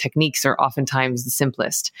profound techniques are oftentimes the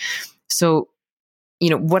simplest. So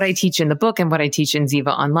what I teach in the book and what I teach in Ziva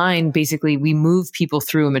Online, basically we move people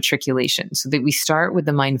through a matriculation so that we start with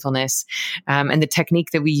the mindfulness. And the technique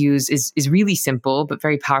that we use is really simple, but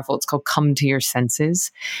very powerful. It's called Come to Your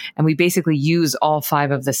Senses. And we basically use all 5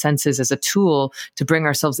 of the senses as a tool to bring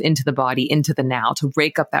ourselves into the body, into the now, to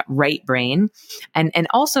wake up that right brain. And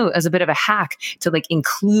also as a bit of a hack to like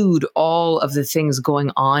include all of the things going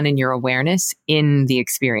on in your awareness in the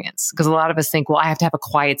experience. Because a lot of us think, well, I have to have a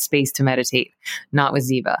quiet space to meditate. Not with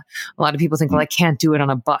Ziva. A lot of people think, well, I can't do it on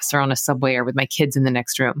a bus or on a subway or with my kids in the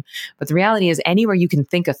next room. But the reality is, anywhere you can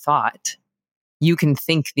think a thought, you can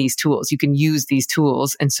think these tools. You can use these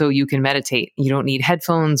tools. And so you can meditate. You don't need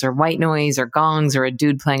headphones or white noise or gongs or a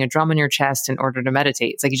dude playing a drum on your chest in order to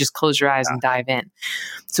meditate. It's like you just close your eyes and dive in.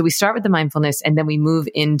 So we start with the mindfulness and then we move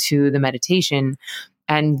into the meditation.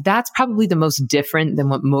 And that's probably the most different than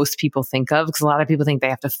what most people think of, because a lot of people think they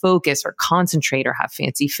have to focus or concentrate or have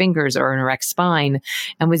fancy fingers or an erect spine.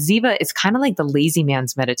 And with Ziva, it's kind of like the lazy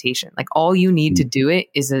man's meditation. Like all you need to do it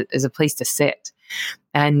is a place to sit.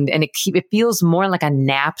 And it feels more like a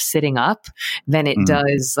nap sitting up than it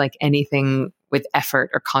does like anything with effort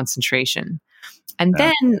or concentration. And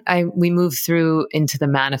then we move through into the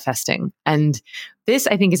manifesting. And this,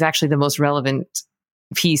 I think, is actually the most relevant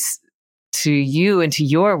piece to you and to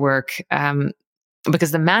your work,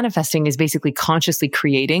 because the manifesting is basically consciously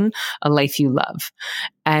creating a life you love.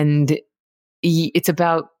 And it's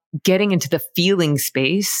about getting into the feeling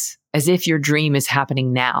space as if your dream is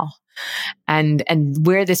happening now. And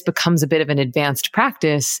where this becomes a bit of an advanced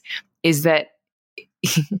practice is that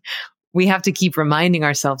we have to keep reminding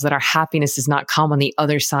ourselves that our happiness does not come on the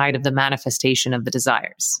other side of the manifestation of the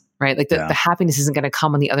desires, right? Like the happiness isn't going to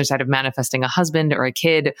come on the other side of manifesting a husband or a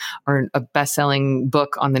kid or a best-selling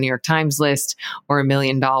book on the New York Times list or $1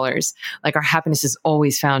 million. Like our happiness is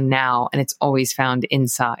always found now, and it's always found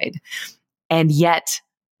inside. And yet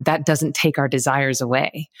that doesn't take our desires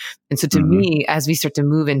away. And so to me, as we start to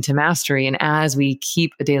move into mastery and as we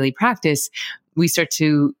keep a daily practice, we start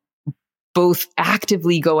to both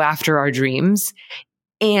actively go after our dreams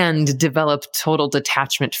and develop total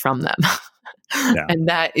detachment from them. And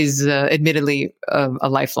that is admittedly a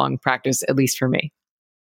lifelong practice, at least for me.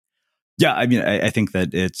 Yeah, I mean, I think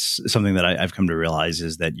that it's something that I've come to realize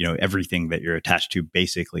is that, everything that you're attached to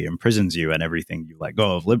basically imprisons you, and everything you let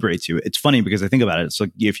go of liberates you. It's funny because I think about it. It's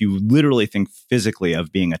like if you literally think physically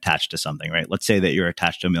of being attached to something, right? Let's say that you're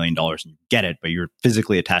attached to $1 million and you get it, but you're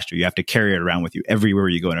physically attached to it. You have to carry it around with you everywhere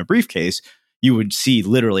you go in a briefcase. You would see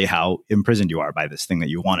literally how imprisoned you are by this thing that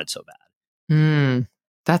you wanted so bad.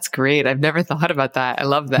 That's great. I've never thought about that. I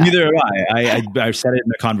love that. Neither have I said it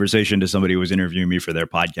in a conversation to somebody who was interviewing me for their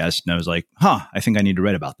podcast, and I was like, I think I need to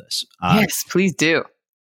write about this. Yes, please do.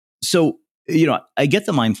 So, I get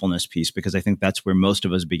the mindfulness piece because I think that's where most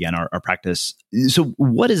of us began our practice. So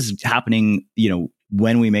what is happening,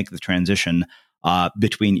 when we make the transition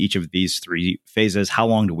between each of these three phases? How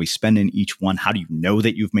long do we spend in each one? How do you know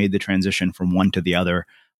that you've made the transition from one to the other?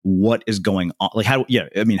 What is going on? Like, how do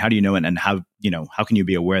you know it, and how can you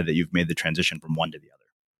be aware that you've made the transition from one to the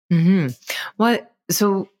other?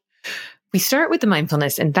 So we start with the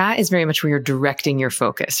mindfulness, and that is very much where you're directing your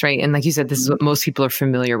focus, right? And like you said, this is what most people are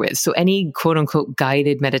familiar with. So any quote unquote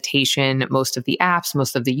guided meditation, most of the apps,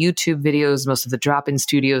 most of the YouTube videos, most of the drop-in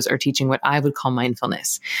studios are teaching what I would call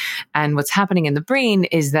mindfulness. And what's happening in the brain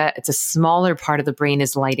is that it's a smaller part of the brain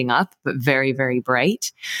is lighting up, but very, very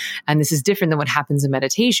bright. And this is different than what happens in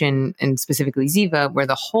meditation, and specifically Ziva, where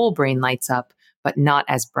the whole brain lights up, but not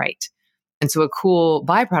as bright. And so a cool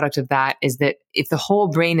byproduct of that is that if the whole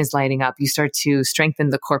brain is lighting up, you start to strengthen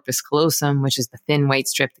the corpus callosum, which is the thin white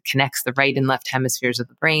strip that connects the right and left hemispheres of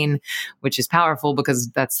the brain, which is powerful because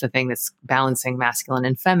that's the thing that's balancing masculine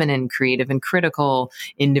and feminine, creative and critical,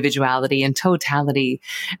 individuality and totality.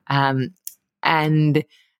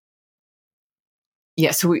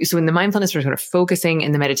 So in the mindfulness, we're sort of focusing.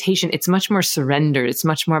 In the meditation, it's much more surrendered. It's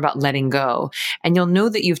much more about letting go. And you'll know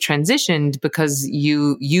that you've transitioned because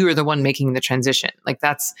you are the one making the transition. Like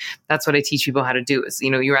that's what I teach people how to do is,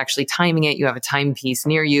 you're actually timing it. You have a timepiece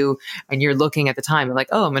near you and you're looking at the time. You're like,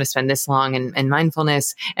 oh, I'm going to spend this long in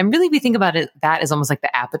mindfulness. And really we think about it, that is almost like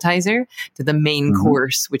the appetizer to the main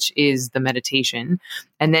course, which is the meditation.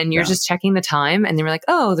 And then you're just checking the time, and then we're like,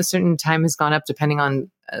 oh, the certain time has gone up depending on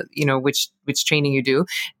which training you do.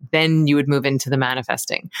 Then you would move into the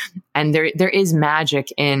manifesting. And there is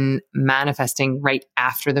magic in manifesting right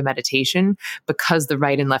after the meditation, because the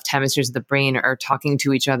right and left hemispheres of the brain are talking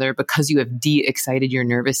to each other, because you have de-excited your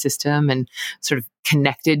nervous system and sort of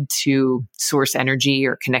connected to source energy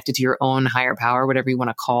or connected to your own higher power, whatever you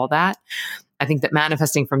want to call that. I think that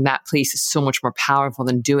manifesting from that place is so much more powerful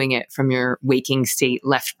than doing it from your waking state,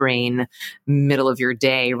 left brain, middle of your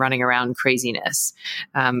day, running around craziness.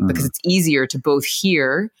 Because it's easier to both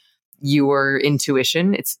hear your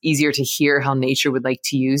intuition. It's easier to hear how nature would like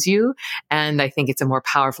to use you. And I think it's a more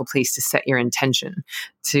powerful place to set your intention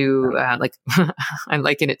to, I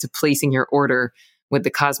liken it to placing your order with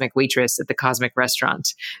the cosmic waitress at the cosmic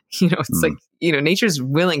restaurant. It's like, nature's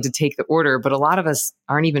willing to take the order, but a lot of us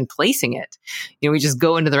aren't even placing it. We just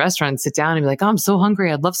go into the restaurant, sit down and be like, oh, I'm so hungry.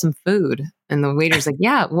 I'd love some food. And the waiter's like,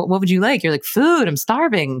 yeah, what would you like? You're like, food, I'm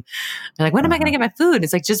starving. You're like, when am I going to get my food?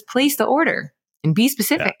 It's like, just place the order and be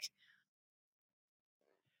specific.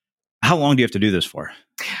 How long do you have to do this for?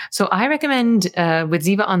 So I recommend with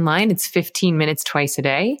Ziva Online, it's 15 minutes twice a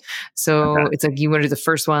day. So it's like you want to do the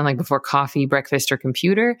first one like before coffee, breakfast, or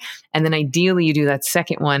computer. And then ideally you do that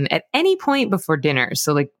second one at any point before dinner.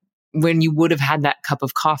 So like when you would have had that cup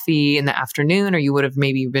of coffee in the afternoon, or you would have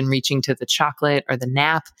maybe been reaching to the chocolate or the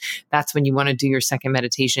nap, that's when you want to do your second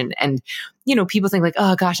meditation. And, people think like,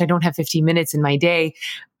 oh gosh, I don't have 15 minutes in my day.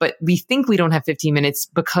 But we think we don't have 15 minutes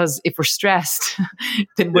because if we're stressed,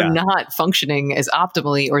 then we're not functioning as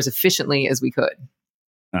optimally or as efficiently as we could.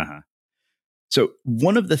 So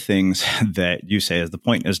one of the things that you say is the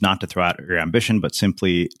point is not to throw out your ambition, but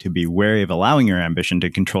simply to be wary of allowing your ambition to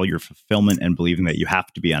control your fulfillment and believing that you have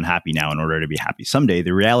to be unhappy now in order to be happy someday.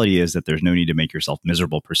 The reality is that there's no need to make yourself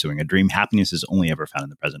miserable pursuing a dream. Happiness is only ever found in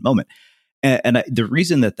the present moment. The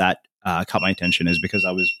reason that caught my attention is because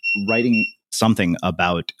I was writing something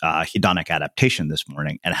about hedonic adaptation this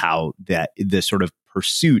morning, and how this sort of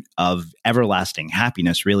pursuit of everlasting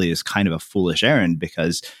happiness really is kind of a foolish errand,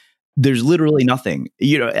 because there's literally nothing.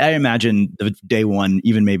 I imagine the day one,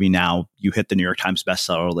 even maybe now, you hit the New York Times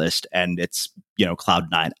bestseller list and it's, cloud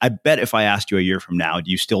nine. I bet if I asked you a year from now, do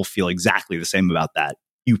you still feel exactly the same about that?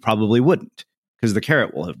 You probably wouldn't, because the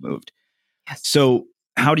carrot will have moved. Yes. So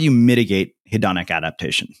how do you mitigate hedonic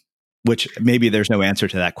adaptation? Which maybe there's no answer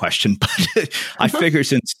to that question, but I figure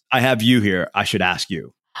since I have you here, I should ask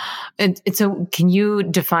you. And so can you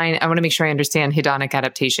define, I want to make sure I understand hedonic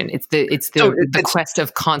adaptation. It's the quest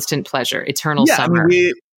of constant pleasure, eternal summer.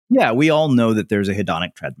 We all know that there's a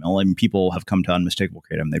hedonic treadmill, and people have come to Unmistakable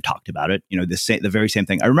Creative and they've talked about it. The very same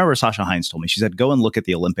thing. I remember Sasha Hines told me, she said, go and look at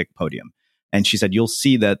the Olympic podium. And she said, you'll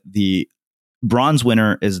see that the bronze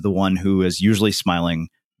winner is the one who is usually smiling.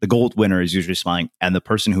 The gold winner is usually smiling. And the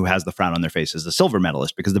person who has the frown on their face is the silver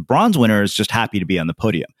medalist, because the bronze winner is just happy to be on the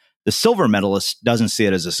podium. The silver medalist doesn't see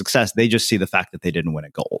it as a success. They just see the fact that they didn't win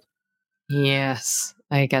a gold. Yes,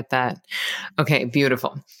 I get that. Okay,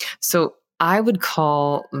 beautiful. So I would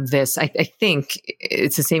call this, I think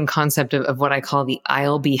it's the same concept of what I call the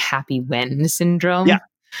I'll be happy when syndrome. Yeah.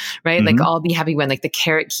 Right? Mm-hmm. Like I'll be happy when like the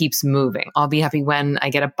carrot keeps moving. I'll be happy when I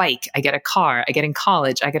get a bike, I get a car, I get in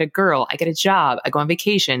college, I get a girl, I get a job, I go on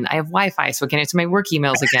vacation, I have Wi-Fi so I can answer my work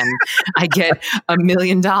emails again. I get $1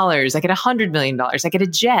 million, I get $100 million, I get a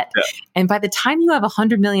jet. Yeah. And by the time you have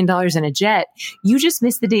 $100 million in a jet, you just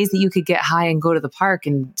miss the days that you could get high and go to the park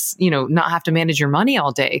and, not have to manage your money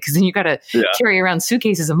all day. Cause then you got to carry around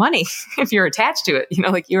suitcases of money if you're attached to it,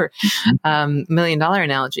 like your $1 million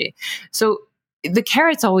analogy. So the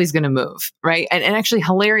carrot's always going to move, right? And actually,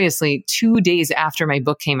 hilariously, 2 days after my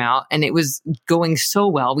book came out, and it was going so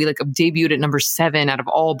well, we debuted at number 7 out of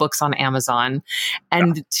all books on Amazon.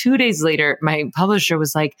 And 2 days later, my publisher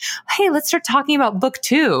was like, "Hey, let's start talking about book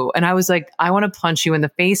 2." And I was like, "I want to punch you in the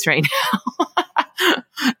face right now."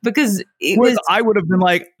 Because I would have been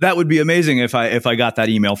like, that would be amazing if I got that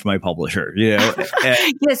email from my publisher, Yes.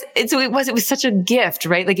 So it was such a gift,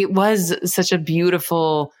 right? Like it was such a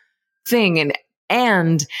beautiful thing.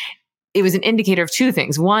 And it was an indicator of two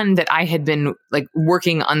things. One, that I had been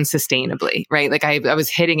working unsustainably, right? Like I was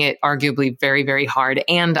hitting it arguably very, very hard.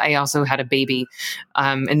 And I also had a baby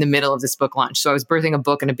in the middle of this book launch. So I was birthing a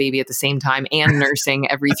book and a baby at the same time and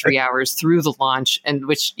nursing every 3 hours through the launch. And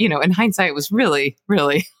which, in hindsight was really,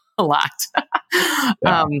 really a lot.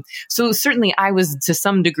 So certainly I was to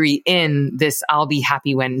some degree in this I'll be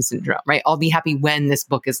happy when syndrome, right? I'll be happy when this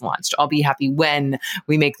book is launched. I'll be happy when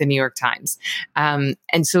we make the New York Times. And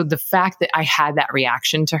so the fact that I had that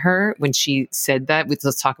reaction to her when she said that,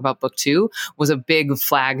 let's talk about book 2, was a big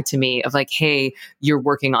flag to me of hey, you're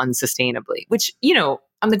working unsustainably, which,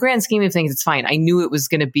 on the grand scheme of things, it's fine. I knew it was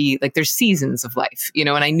going to be there's seasons of life, and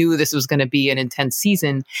I knew this was going to be an intense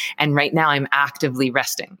season. And right now I'm actively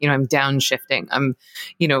resting, I'm downshifting. I'm,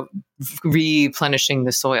 replenishing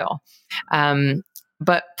the soil.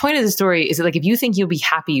 But point of the story is that if you think you'll be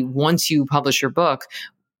happy once you publish your book,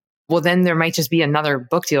 well, then there might just be another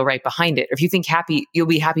book deal right behind it. Or if you think you'll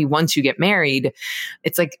be happy once you get married,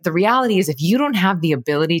 it's the reality is if you don't have the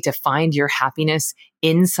ability to find your happiness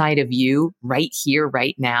inside of you right here,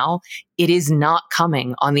 right now, it is not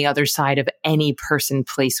coming on the other side of any person,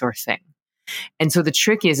 place, or thing. And so the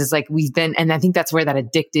trick is and I think that's where that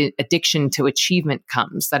addiction to achievement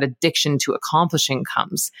comes, that addiction to accomplishing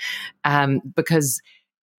comes. Because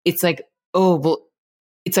it's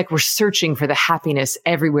it's we're searching for the happiness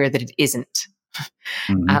everywhere that it isn't.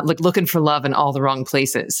 Mm-hmm. Looking for love in all the wrong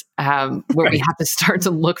places, where we have to start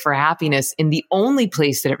to look for happiness in the only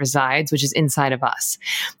place that it resides, which is inside of us.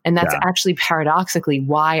 And that's actually paradoxically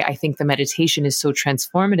why I think the meditation is so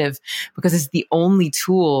transformative, because it's the only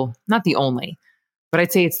tool, not the only, but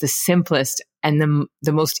I'd say it's the simplest and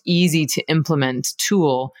the most easy to implement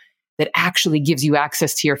tool that actually gives you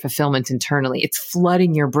access to your fulfillment internally. It's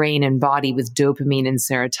flooding your brain and body with dopamine and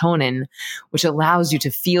serotonin, which allows you to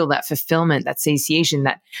feel that fulfillment, that satiation,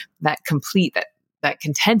 that complete, that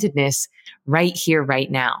contentedness right here, right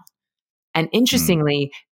now. And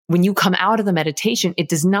interestingly, when you come out of the meditation, it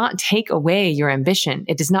does not take away your ambition.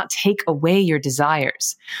 It does not take away your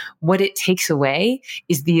desires. What it takes away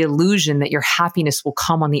is the illusion that your happiness will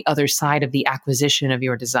come on the other side of the acquisition of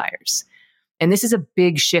your desires. And this is a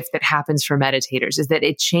big shift that happens for meditators, is that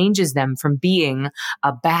it changes them from being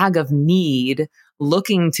a bag of need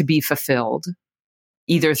looking to be fulfilled,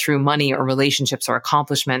 either through money or relationships or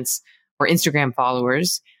accomplishments or Instagram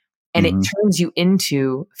followers. And it turns you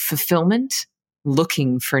into fulfillment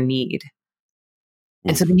looking for need.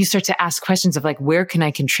 And so then you start to ask questions of like, where can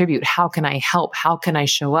I contribute? How can I help? How can I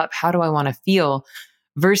show up? How do I want to feel?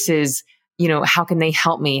 Versus, how can they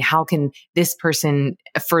help me? How can this person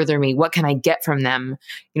further me? What can I get from them?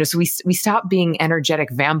 So we stop being energetic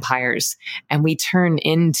vampires and we turn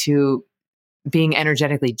into being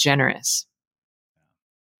energetically generous.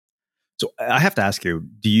 So I have to ask you,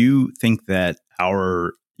 do you think that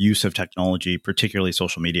our use of technology, particularly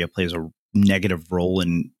social media, plays a negative role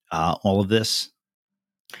in all of this?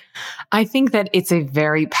 I think that it's a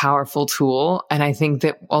very powerful tool. And I think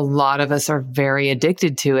that a lot of us are very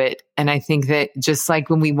addicted to it. And I think that just like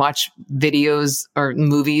when we watch videos or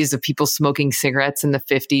movies of people smoking cigarettes in the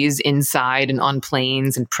 50s inside and on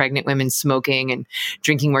planes and pregnant women smoking and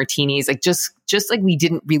drinking martinis, like just like we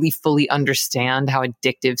didn't really fully understand how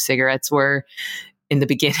addictive cigarettes were in the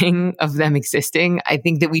beginning of them existing, I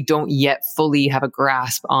think that we don't yet fully have a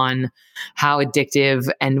grasp on how addictive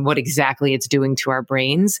and what exactly it's doing to our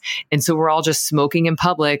brains. And so we're all just smoking in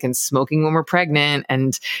public and smoking when we're pregnant.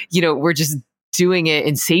 And, we're just doing it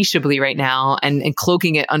insatiably right now and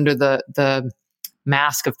cloaking it under the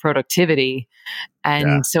mask of productivity.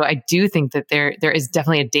 And so I do think that there is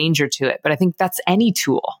definitely a danger to it, but I think that's any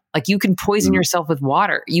tool. Like you can poison yourself with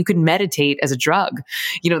water. You can meditate as a drug,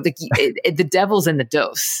 the devil's in the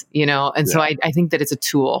dose, and so I think that it's a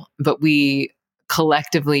tool, but we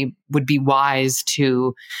collectively would be wise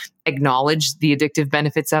to acknowledge the addictive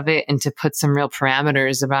benefits of it and to put some real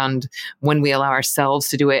parameters around when we allow ourselves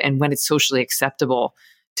to do it and when it's socially acceptable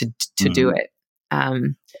to do it.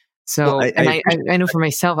 So, Well, I know for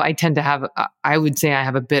myself, I tend to have, I would say I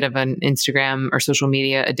have a bit of an Instagram or social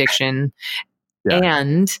media addiction. Yeah.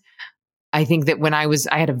 And I think that when I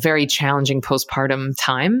had a very challenging postpartum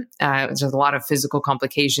time, there's a lot of physical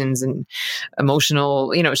complications and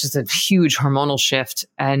emotional, it's just a huge hormonal shift.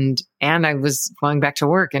 And I was going back to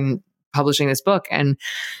work and publishing this book. And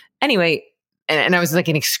anyway, and I was like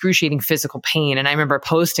in excruciating physical pain. And I remember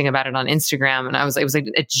posting about it on Instagram and it was like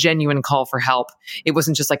a genuine call for help. It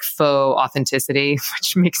wasn't just like faux authenticity,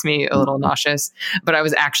 which makes me a little nauseous, but I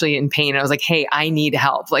was actually in pain. I was like, hey, I need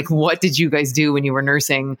help. Like, what did you guys do when you were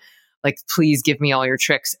nursing? Like, please give me all your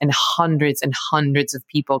tricks. And hundreds of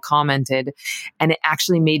people commented. And it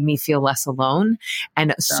actually made me feel less alone.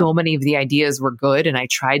 And so many of the ideas were good. And I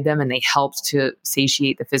tried them and they helped to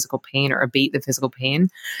satiate the physical pain or abate the physical pain.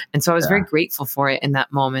 And so I was very grateful for it in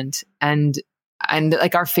that moment. And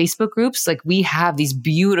like our Facebook groups, like we have these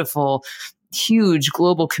beautiful, huge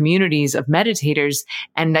global communities of meditators.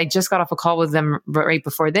 And I just got off a call with them right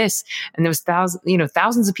before this. And there was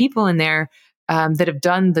thousands of people in there that have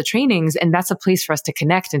done the trainings. And that's a place for us to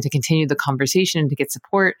connect and to continue the conversation and to get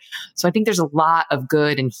support. So I think there's a lot of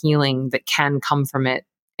good and healing that can come from it.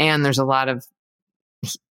 And there's a lot of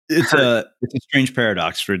It's a strange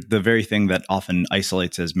paradox for the very thing that often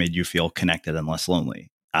isolates has made you feel connected and less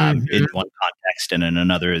lonely. In one context, and in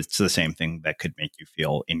another, it's the same thing that could make you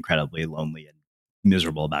feel incredibly lonely and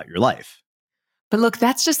miserable about your life. But look,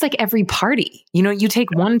 that's just like every party. You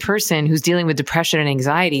take one person who's dealing with depression and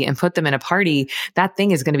anxiety and put them in a party, that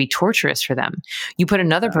thing is going to be torturous for them. You put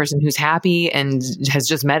another person who's happy and has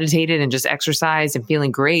just meditated and just exercised and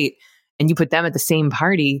feeling great, and you put them at the same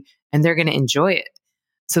party and they're going to enjoy it.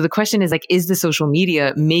 So the question is like, is the social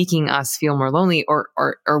media making us feel more lonely, or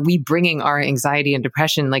are we bringing our anxiety and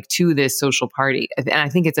depression like to this social party? And I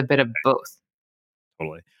think it's a bit of both.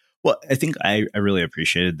 Totally. Well, I think I really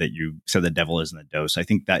appreciated that you said the devil is in the dose. I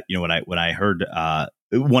think that, when I heard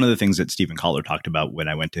one of the things that Stephen Kotler talked about when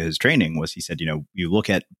I went to his training was he said, you look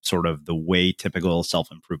at sort of the way typical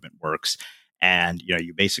self-improvement works. And,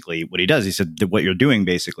 you basically, what he does, he said that what you're doing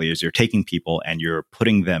basically is you're taking people and you're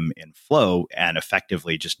putting them in flow and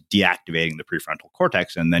effectively just deactivating the prefrontal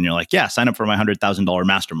cortex. And then you're like, yeah, sign up for my $100,000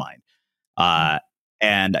 mastermind.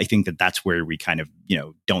 And I think that that's where we kind of,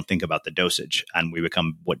 don't think about the dosage, and we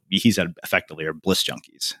become what he said effectively are bliss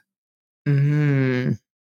junkies. Mm-hmm.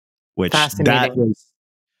 Which that was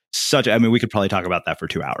such, I mean, we could probably talk about that for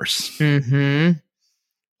 2 hours. Mm-hmm.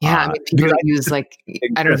 Yeah, I mean, people that use like,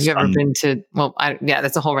 I don't know if you've ever been to, well,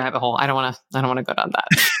 that's a whole rabbit hole. I don't want to go down that.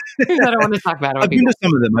 I don't want to talk about it. I've been to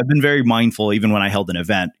some of them. I've been very mindful, even when I held an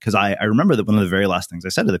event, because I remember that one of the very last things I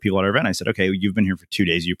said to the people at our event, I said, okay, you've been here for 2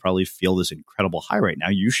 days. You probably feel this incredible high right now.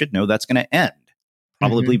 You should know that's going to end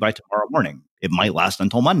probably by tomorrow morning. It might last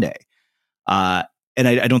until Monday. And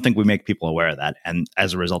I don't think we make people aware of that. And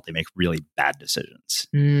as a result, they make really bad decisions.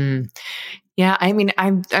 Yeah, I mean,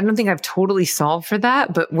 I don't think I've totally solved for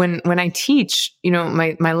that. But when I teach,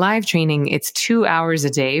 my live training, it's 2 hours a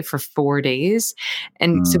day for 4 days.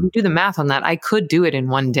 And so if we do the math on that, I could do it in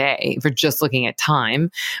one day if we're just looking at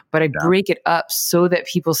time. But I break it up so that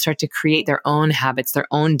people start to create their own habits, their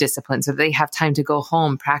own disciplines, so they have time to go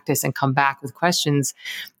home, practice, and come back with questions.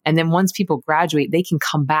 And then once people graduate, they can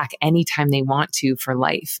come back anytime they want to for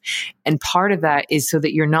life. And part of that is so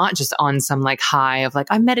that you're not just on some like high of like,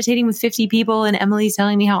 I'm meditating with 50 people and Emily's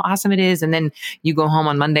telling me how awesome it is. And then you go home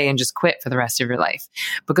on Monday and just quit for the rest of your life.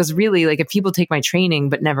 Because really, like if people take my training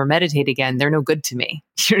but never meditate again, they're no good to me.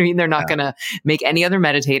 You know what I mean? They're not going to make any other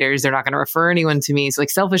meditators. They're not going to refer anyone to me. So like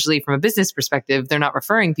selfishly from a business perspective, they're not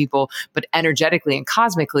referring people, but energetically and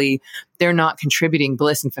cosmically, they're not contributing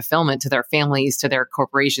bliss and fulfillment to their families, to their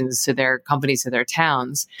corporations, to their companies, to their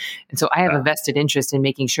towns. And so I have a vested interest in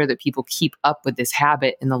making sure that people keep up with this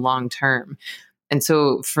habit in the long term. And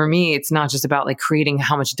so for me, it's not just about like creating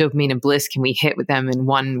how much dopamine and bliss can we hit with them in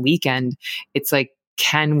one weekend. It's like,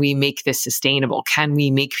 can we make this sustainable? Can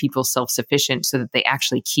we make people self-sufficient so that they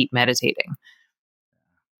actually keep meditating?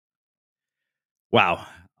 Wow.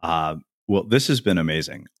 Well, this has been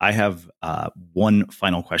amazing. I have one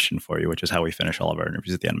final question for you, which is how we finish all of our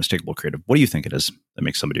interviews at the Unmistakable Creative. What do you think it is that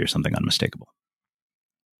makes somebody or something unmistakable?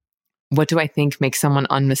 What do I think makes someone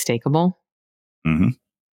unmistakable? Mm-hmm.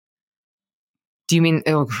 Do you mean,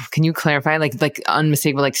 can you clarify? Like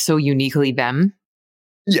unmistakable, like so uniquely them?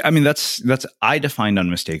 Yeah, I mean, that's I defined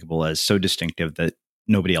unmistakable as so distinctive that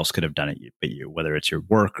nobody else could have done it but you, whether it's your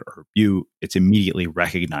work or you, it's immediately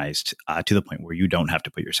recognized to the point where you don't have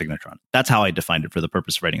to put your signature on it. That's how I defined it for the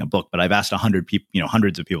purpose of writing a book. But I've asked 100 people,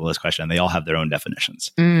 hundreds of people this question, and they all have their own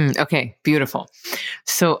definitions. Okay, beautiful.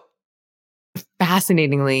 So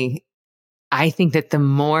fascinatingly, I think that the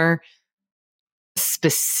more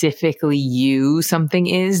specifically you something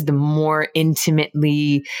is, the more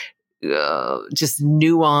intimately just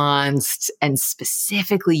nuanced and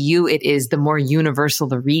specifically you it is, the more universal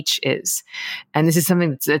the reach is. And this is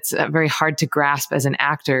something that's very hard to grasp as an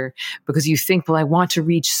actor, because you think, well, I want to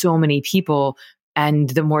reach so many people. And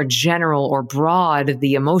the more general or broad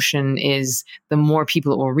the emotion is, the more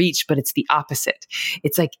people it will reach. But it's the opposite.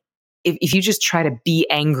 It's like, if you just try to be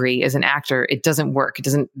angry as an actor, it doesn't work. It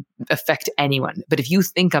doesn't affect anyone. But if you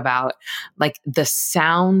think about like the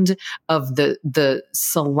sound of the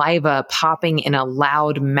saliva popping in a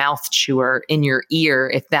loud mouth chewer in your ear,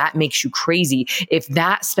 if that makes you crazy, if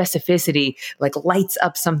that specificity like lights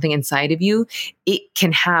up something inside of you, it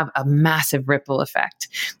can have a massive ripple effect.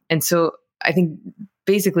 And so I think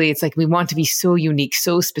basically it's like we want to be so unique,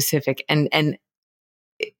 so specific, and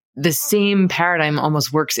the same paradigm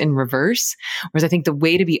almost works in reverse. Whereas I think the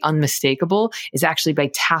way to be unmistakable is actually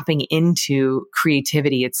by tapping into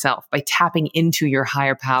creativity itself, by tapping into your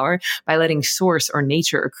higher power, by letting source or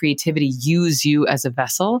nature or creativity use you as a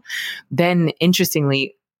vessel. Then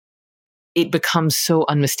interestingly, it becomes so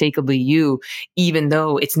unmistakably you, even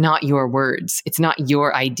though it's not your words, it's not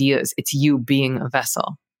your ideas, it's you being a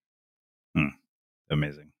vessel.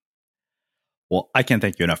 Amazing. Well, I can't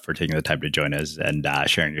thank you enough for taking the time to join us and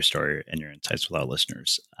sharing your story and your insights with our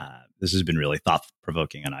listeners. This has been really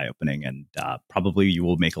thought-provoking and eye-opening, and probably you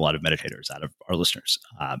will make a lot of meditators out of our listeners.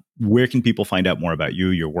 Where can people find out more about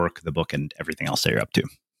you, your work, the book, and everything else that you're up to?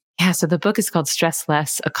 Yeah, so the book is called Stress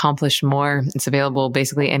Less, Accomplish More. It's available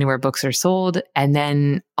basically anywhere books are sold. And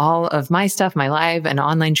then all of my stuff, my live and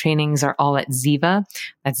online trainings are all at Ziva.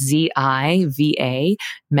 That's Ziva,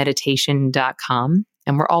 meditation.com.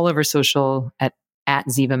 And we're all over social at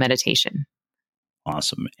Ziva Meditation.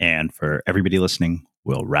 Awesome. And for everybody listening,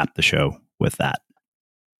 we'll wrap the show with that.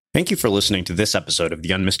 Thank you for listening to this episode of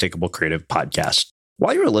the Unmistakable Creative Podcast.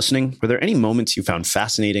 While you were listening, were there any moments you found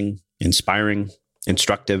fascinating, inspiring,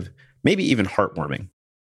 instructive, maybe even heartwarming?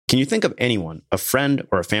 Can you think of anyone, a friend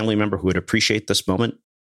or a family member who would appreciate this moment?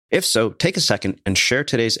 If so, take a second and share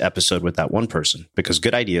today's episode with that one person, because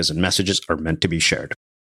good ideas and messages are meant to be shared.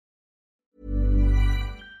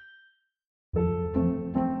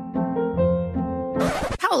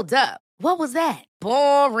 Hold up. What was that?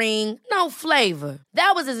 Boring. No flavor.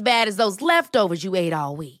 That was as bad as those leftovers you ate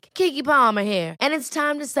all week. Keke Palmer here, and it's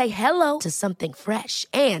time to say hello to something fresh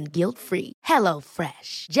and guilt-free. Hello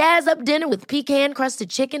Fresh. Jazz up dinner with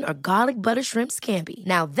pecan-crusted chicken or garlic butter shrimp scampi.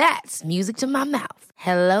 Now that's music to my mouth.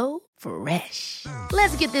 Hello Fresh.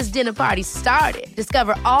 Let's get this dinner party started.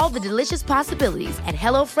 Discover all the delicious possibilities at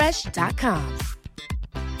hellofresh.com.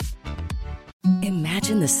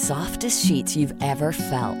 Imagine the softest sheets you've ever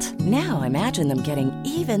felt. Now imagine them getting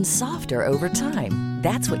even softer over time.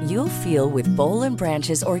 That's what you'll feel with Boll &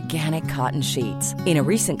 Branch's organic cotton sheets. In a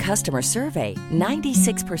recent customer survey,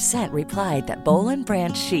 96% replied that Boll &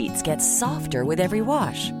 Branch sheets get softer with every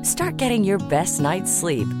wash. Start getting your best night's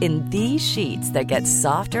sleep in these sheets that get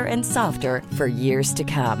softer and softer for years to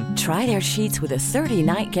come. Try their sheets with a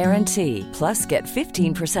 30-night guarantee. Plus, get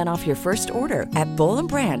 15% off your first order at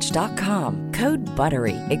bollandbranch.com. Code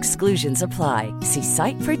BUTTERY. Exclusions apply. See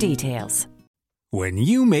site for details. When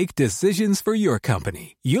you make decisions for your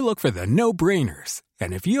company, you look for the no-brainers.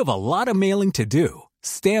 And if you have a lot of mailing to do,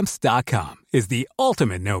 Stamps.com is the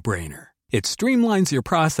ultimate no-brainer. It streamlines your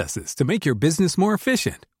processes to make your business more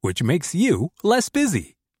efficient, which makes you less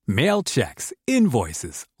busy. Mail checks,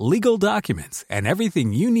 invoices, legal documents, and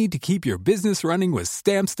everything you need to keep your business running with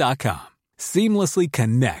Stamps.com. Seamlessly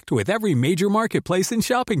connect with every major marketplace and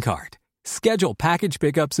shopping cart. Schedule package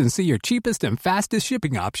pickups and see your cheapest and fastest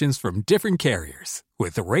shipping options from different carriers.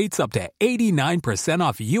 With rates up to 89%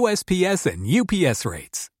 off USPS and UPS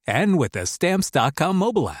rates. And with the Stamps.com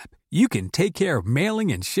mobile app, you can take care of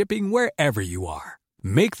mailing and shipping wherever you are.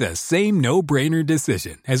 Make the same no-brainer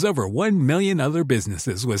decision as over 1 million other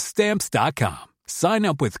businesses with Stamps.com. Sign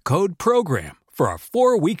up with code PROGRAM for a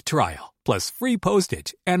 4-week trial, plus free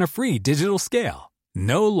postage and a free digital scale.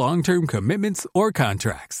 No long-term commitments or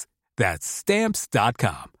contracts. That's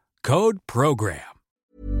Stamps.com. Code PROGRAM.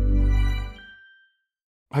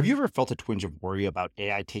 Have you ever felt a twinge of worry about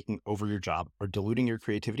AI taking over your job or diluting your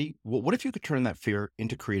creativity? Well, what if you could turn that fear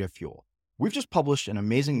into creative fuel? We've just published an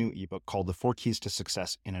amazing new ebook called The 4 Keys to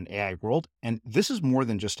Success in an AI World, and this is more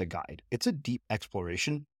than just a guide. It's a deep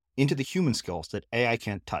exploration into the human skills that AI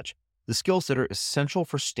can't touch, the skills that are essential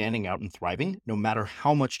for standing out and thriving, no matter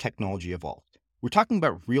how much technology evolved. We're talking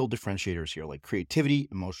about real differentiators here, like creativity,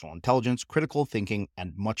 emotional intelligence, critical thinking,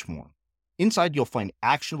 and much more. Inside, you'll find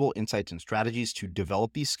actionable insights and strategies to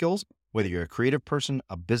develop these skills, whether you're a creative person,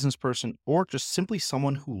 a business person, or just simply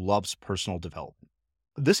someone who loves personal development.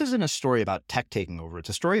 This isn't a story about tech taking over. It's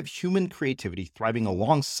a story of human creativity thriving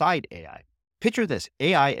alongside AI. Picture this,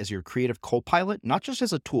 AI as your creative co-pilot, not just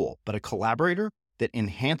as a tool, but a collaborator that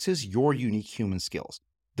enhances your unique human skills.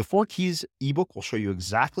 The 4 Keys ebook will show you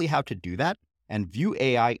exactly how to do that and view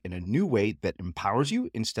AI in a new way that empowers you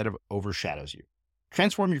instead of overshadows you.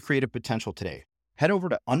 Transform your creative potential today. Head over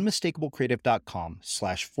to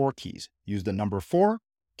unmistakablecreative.com/4keys. Use the number 4,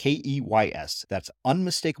 KEYS. That's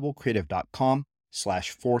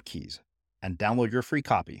unmistakablecreative.com/4keys and download your free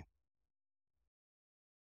copy.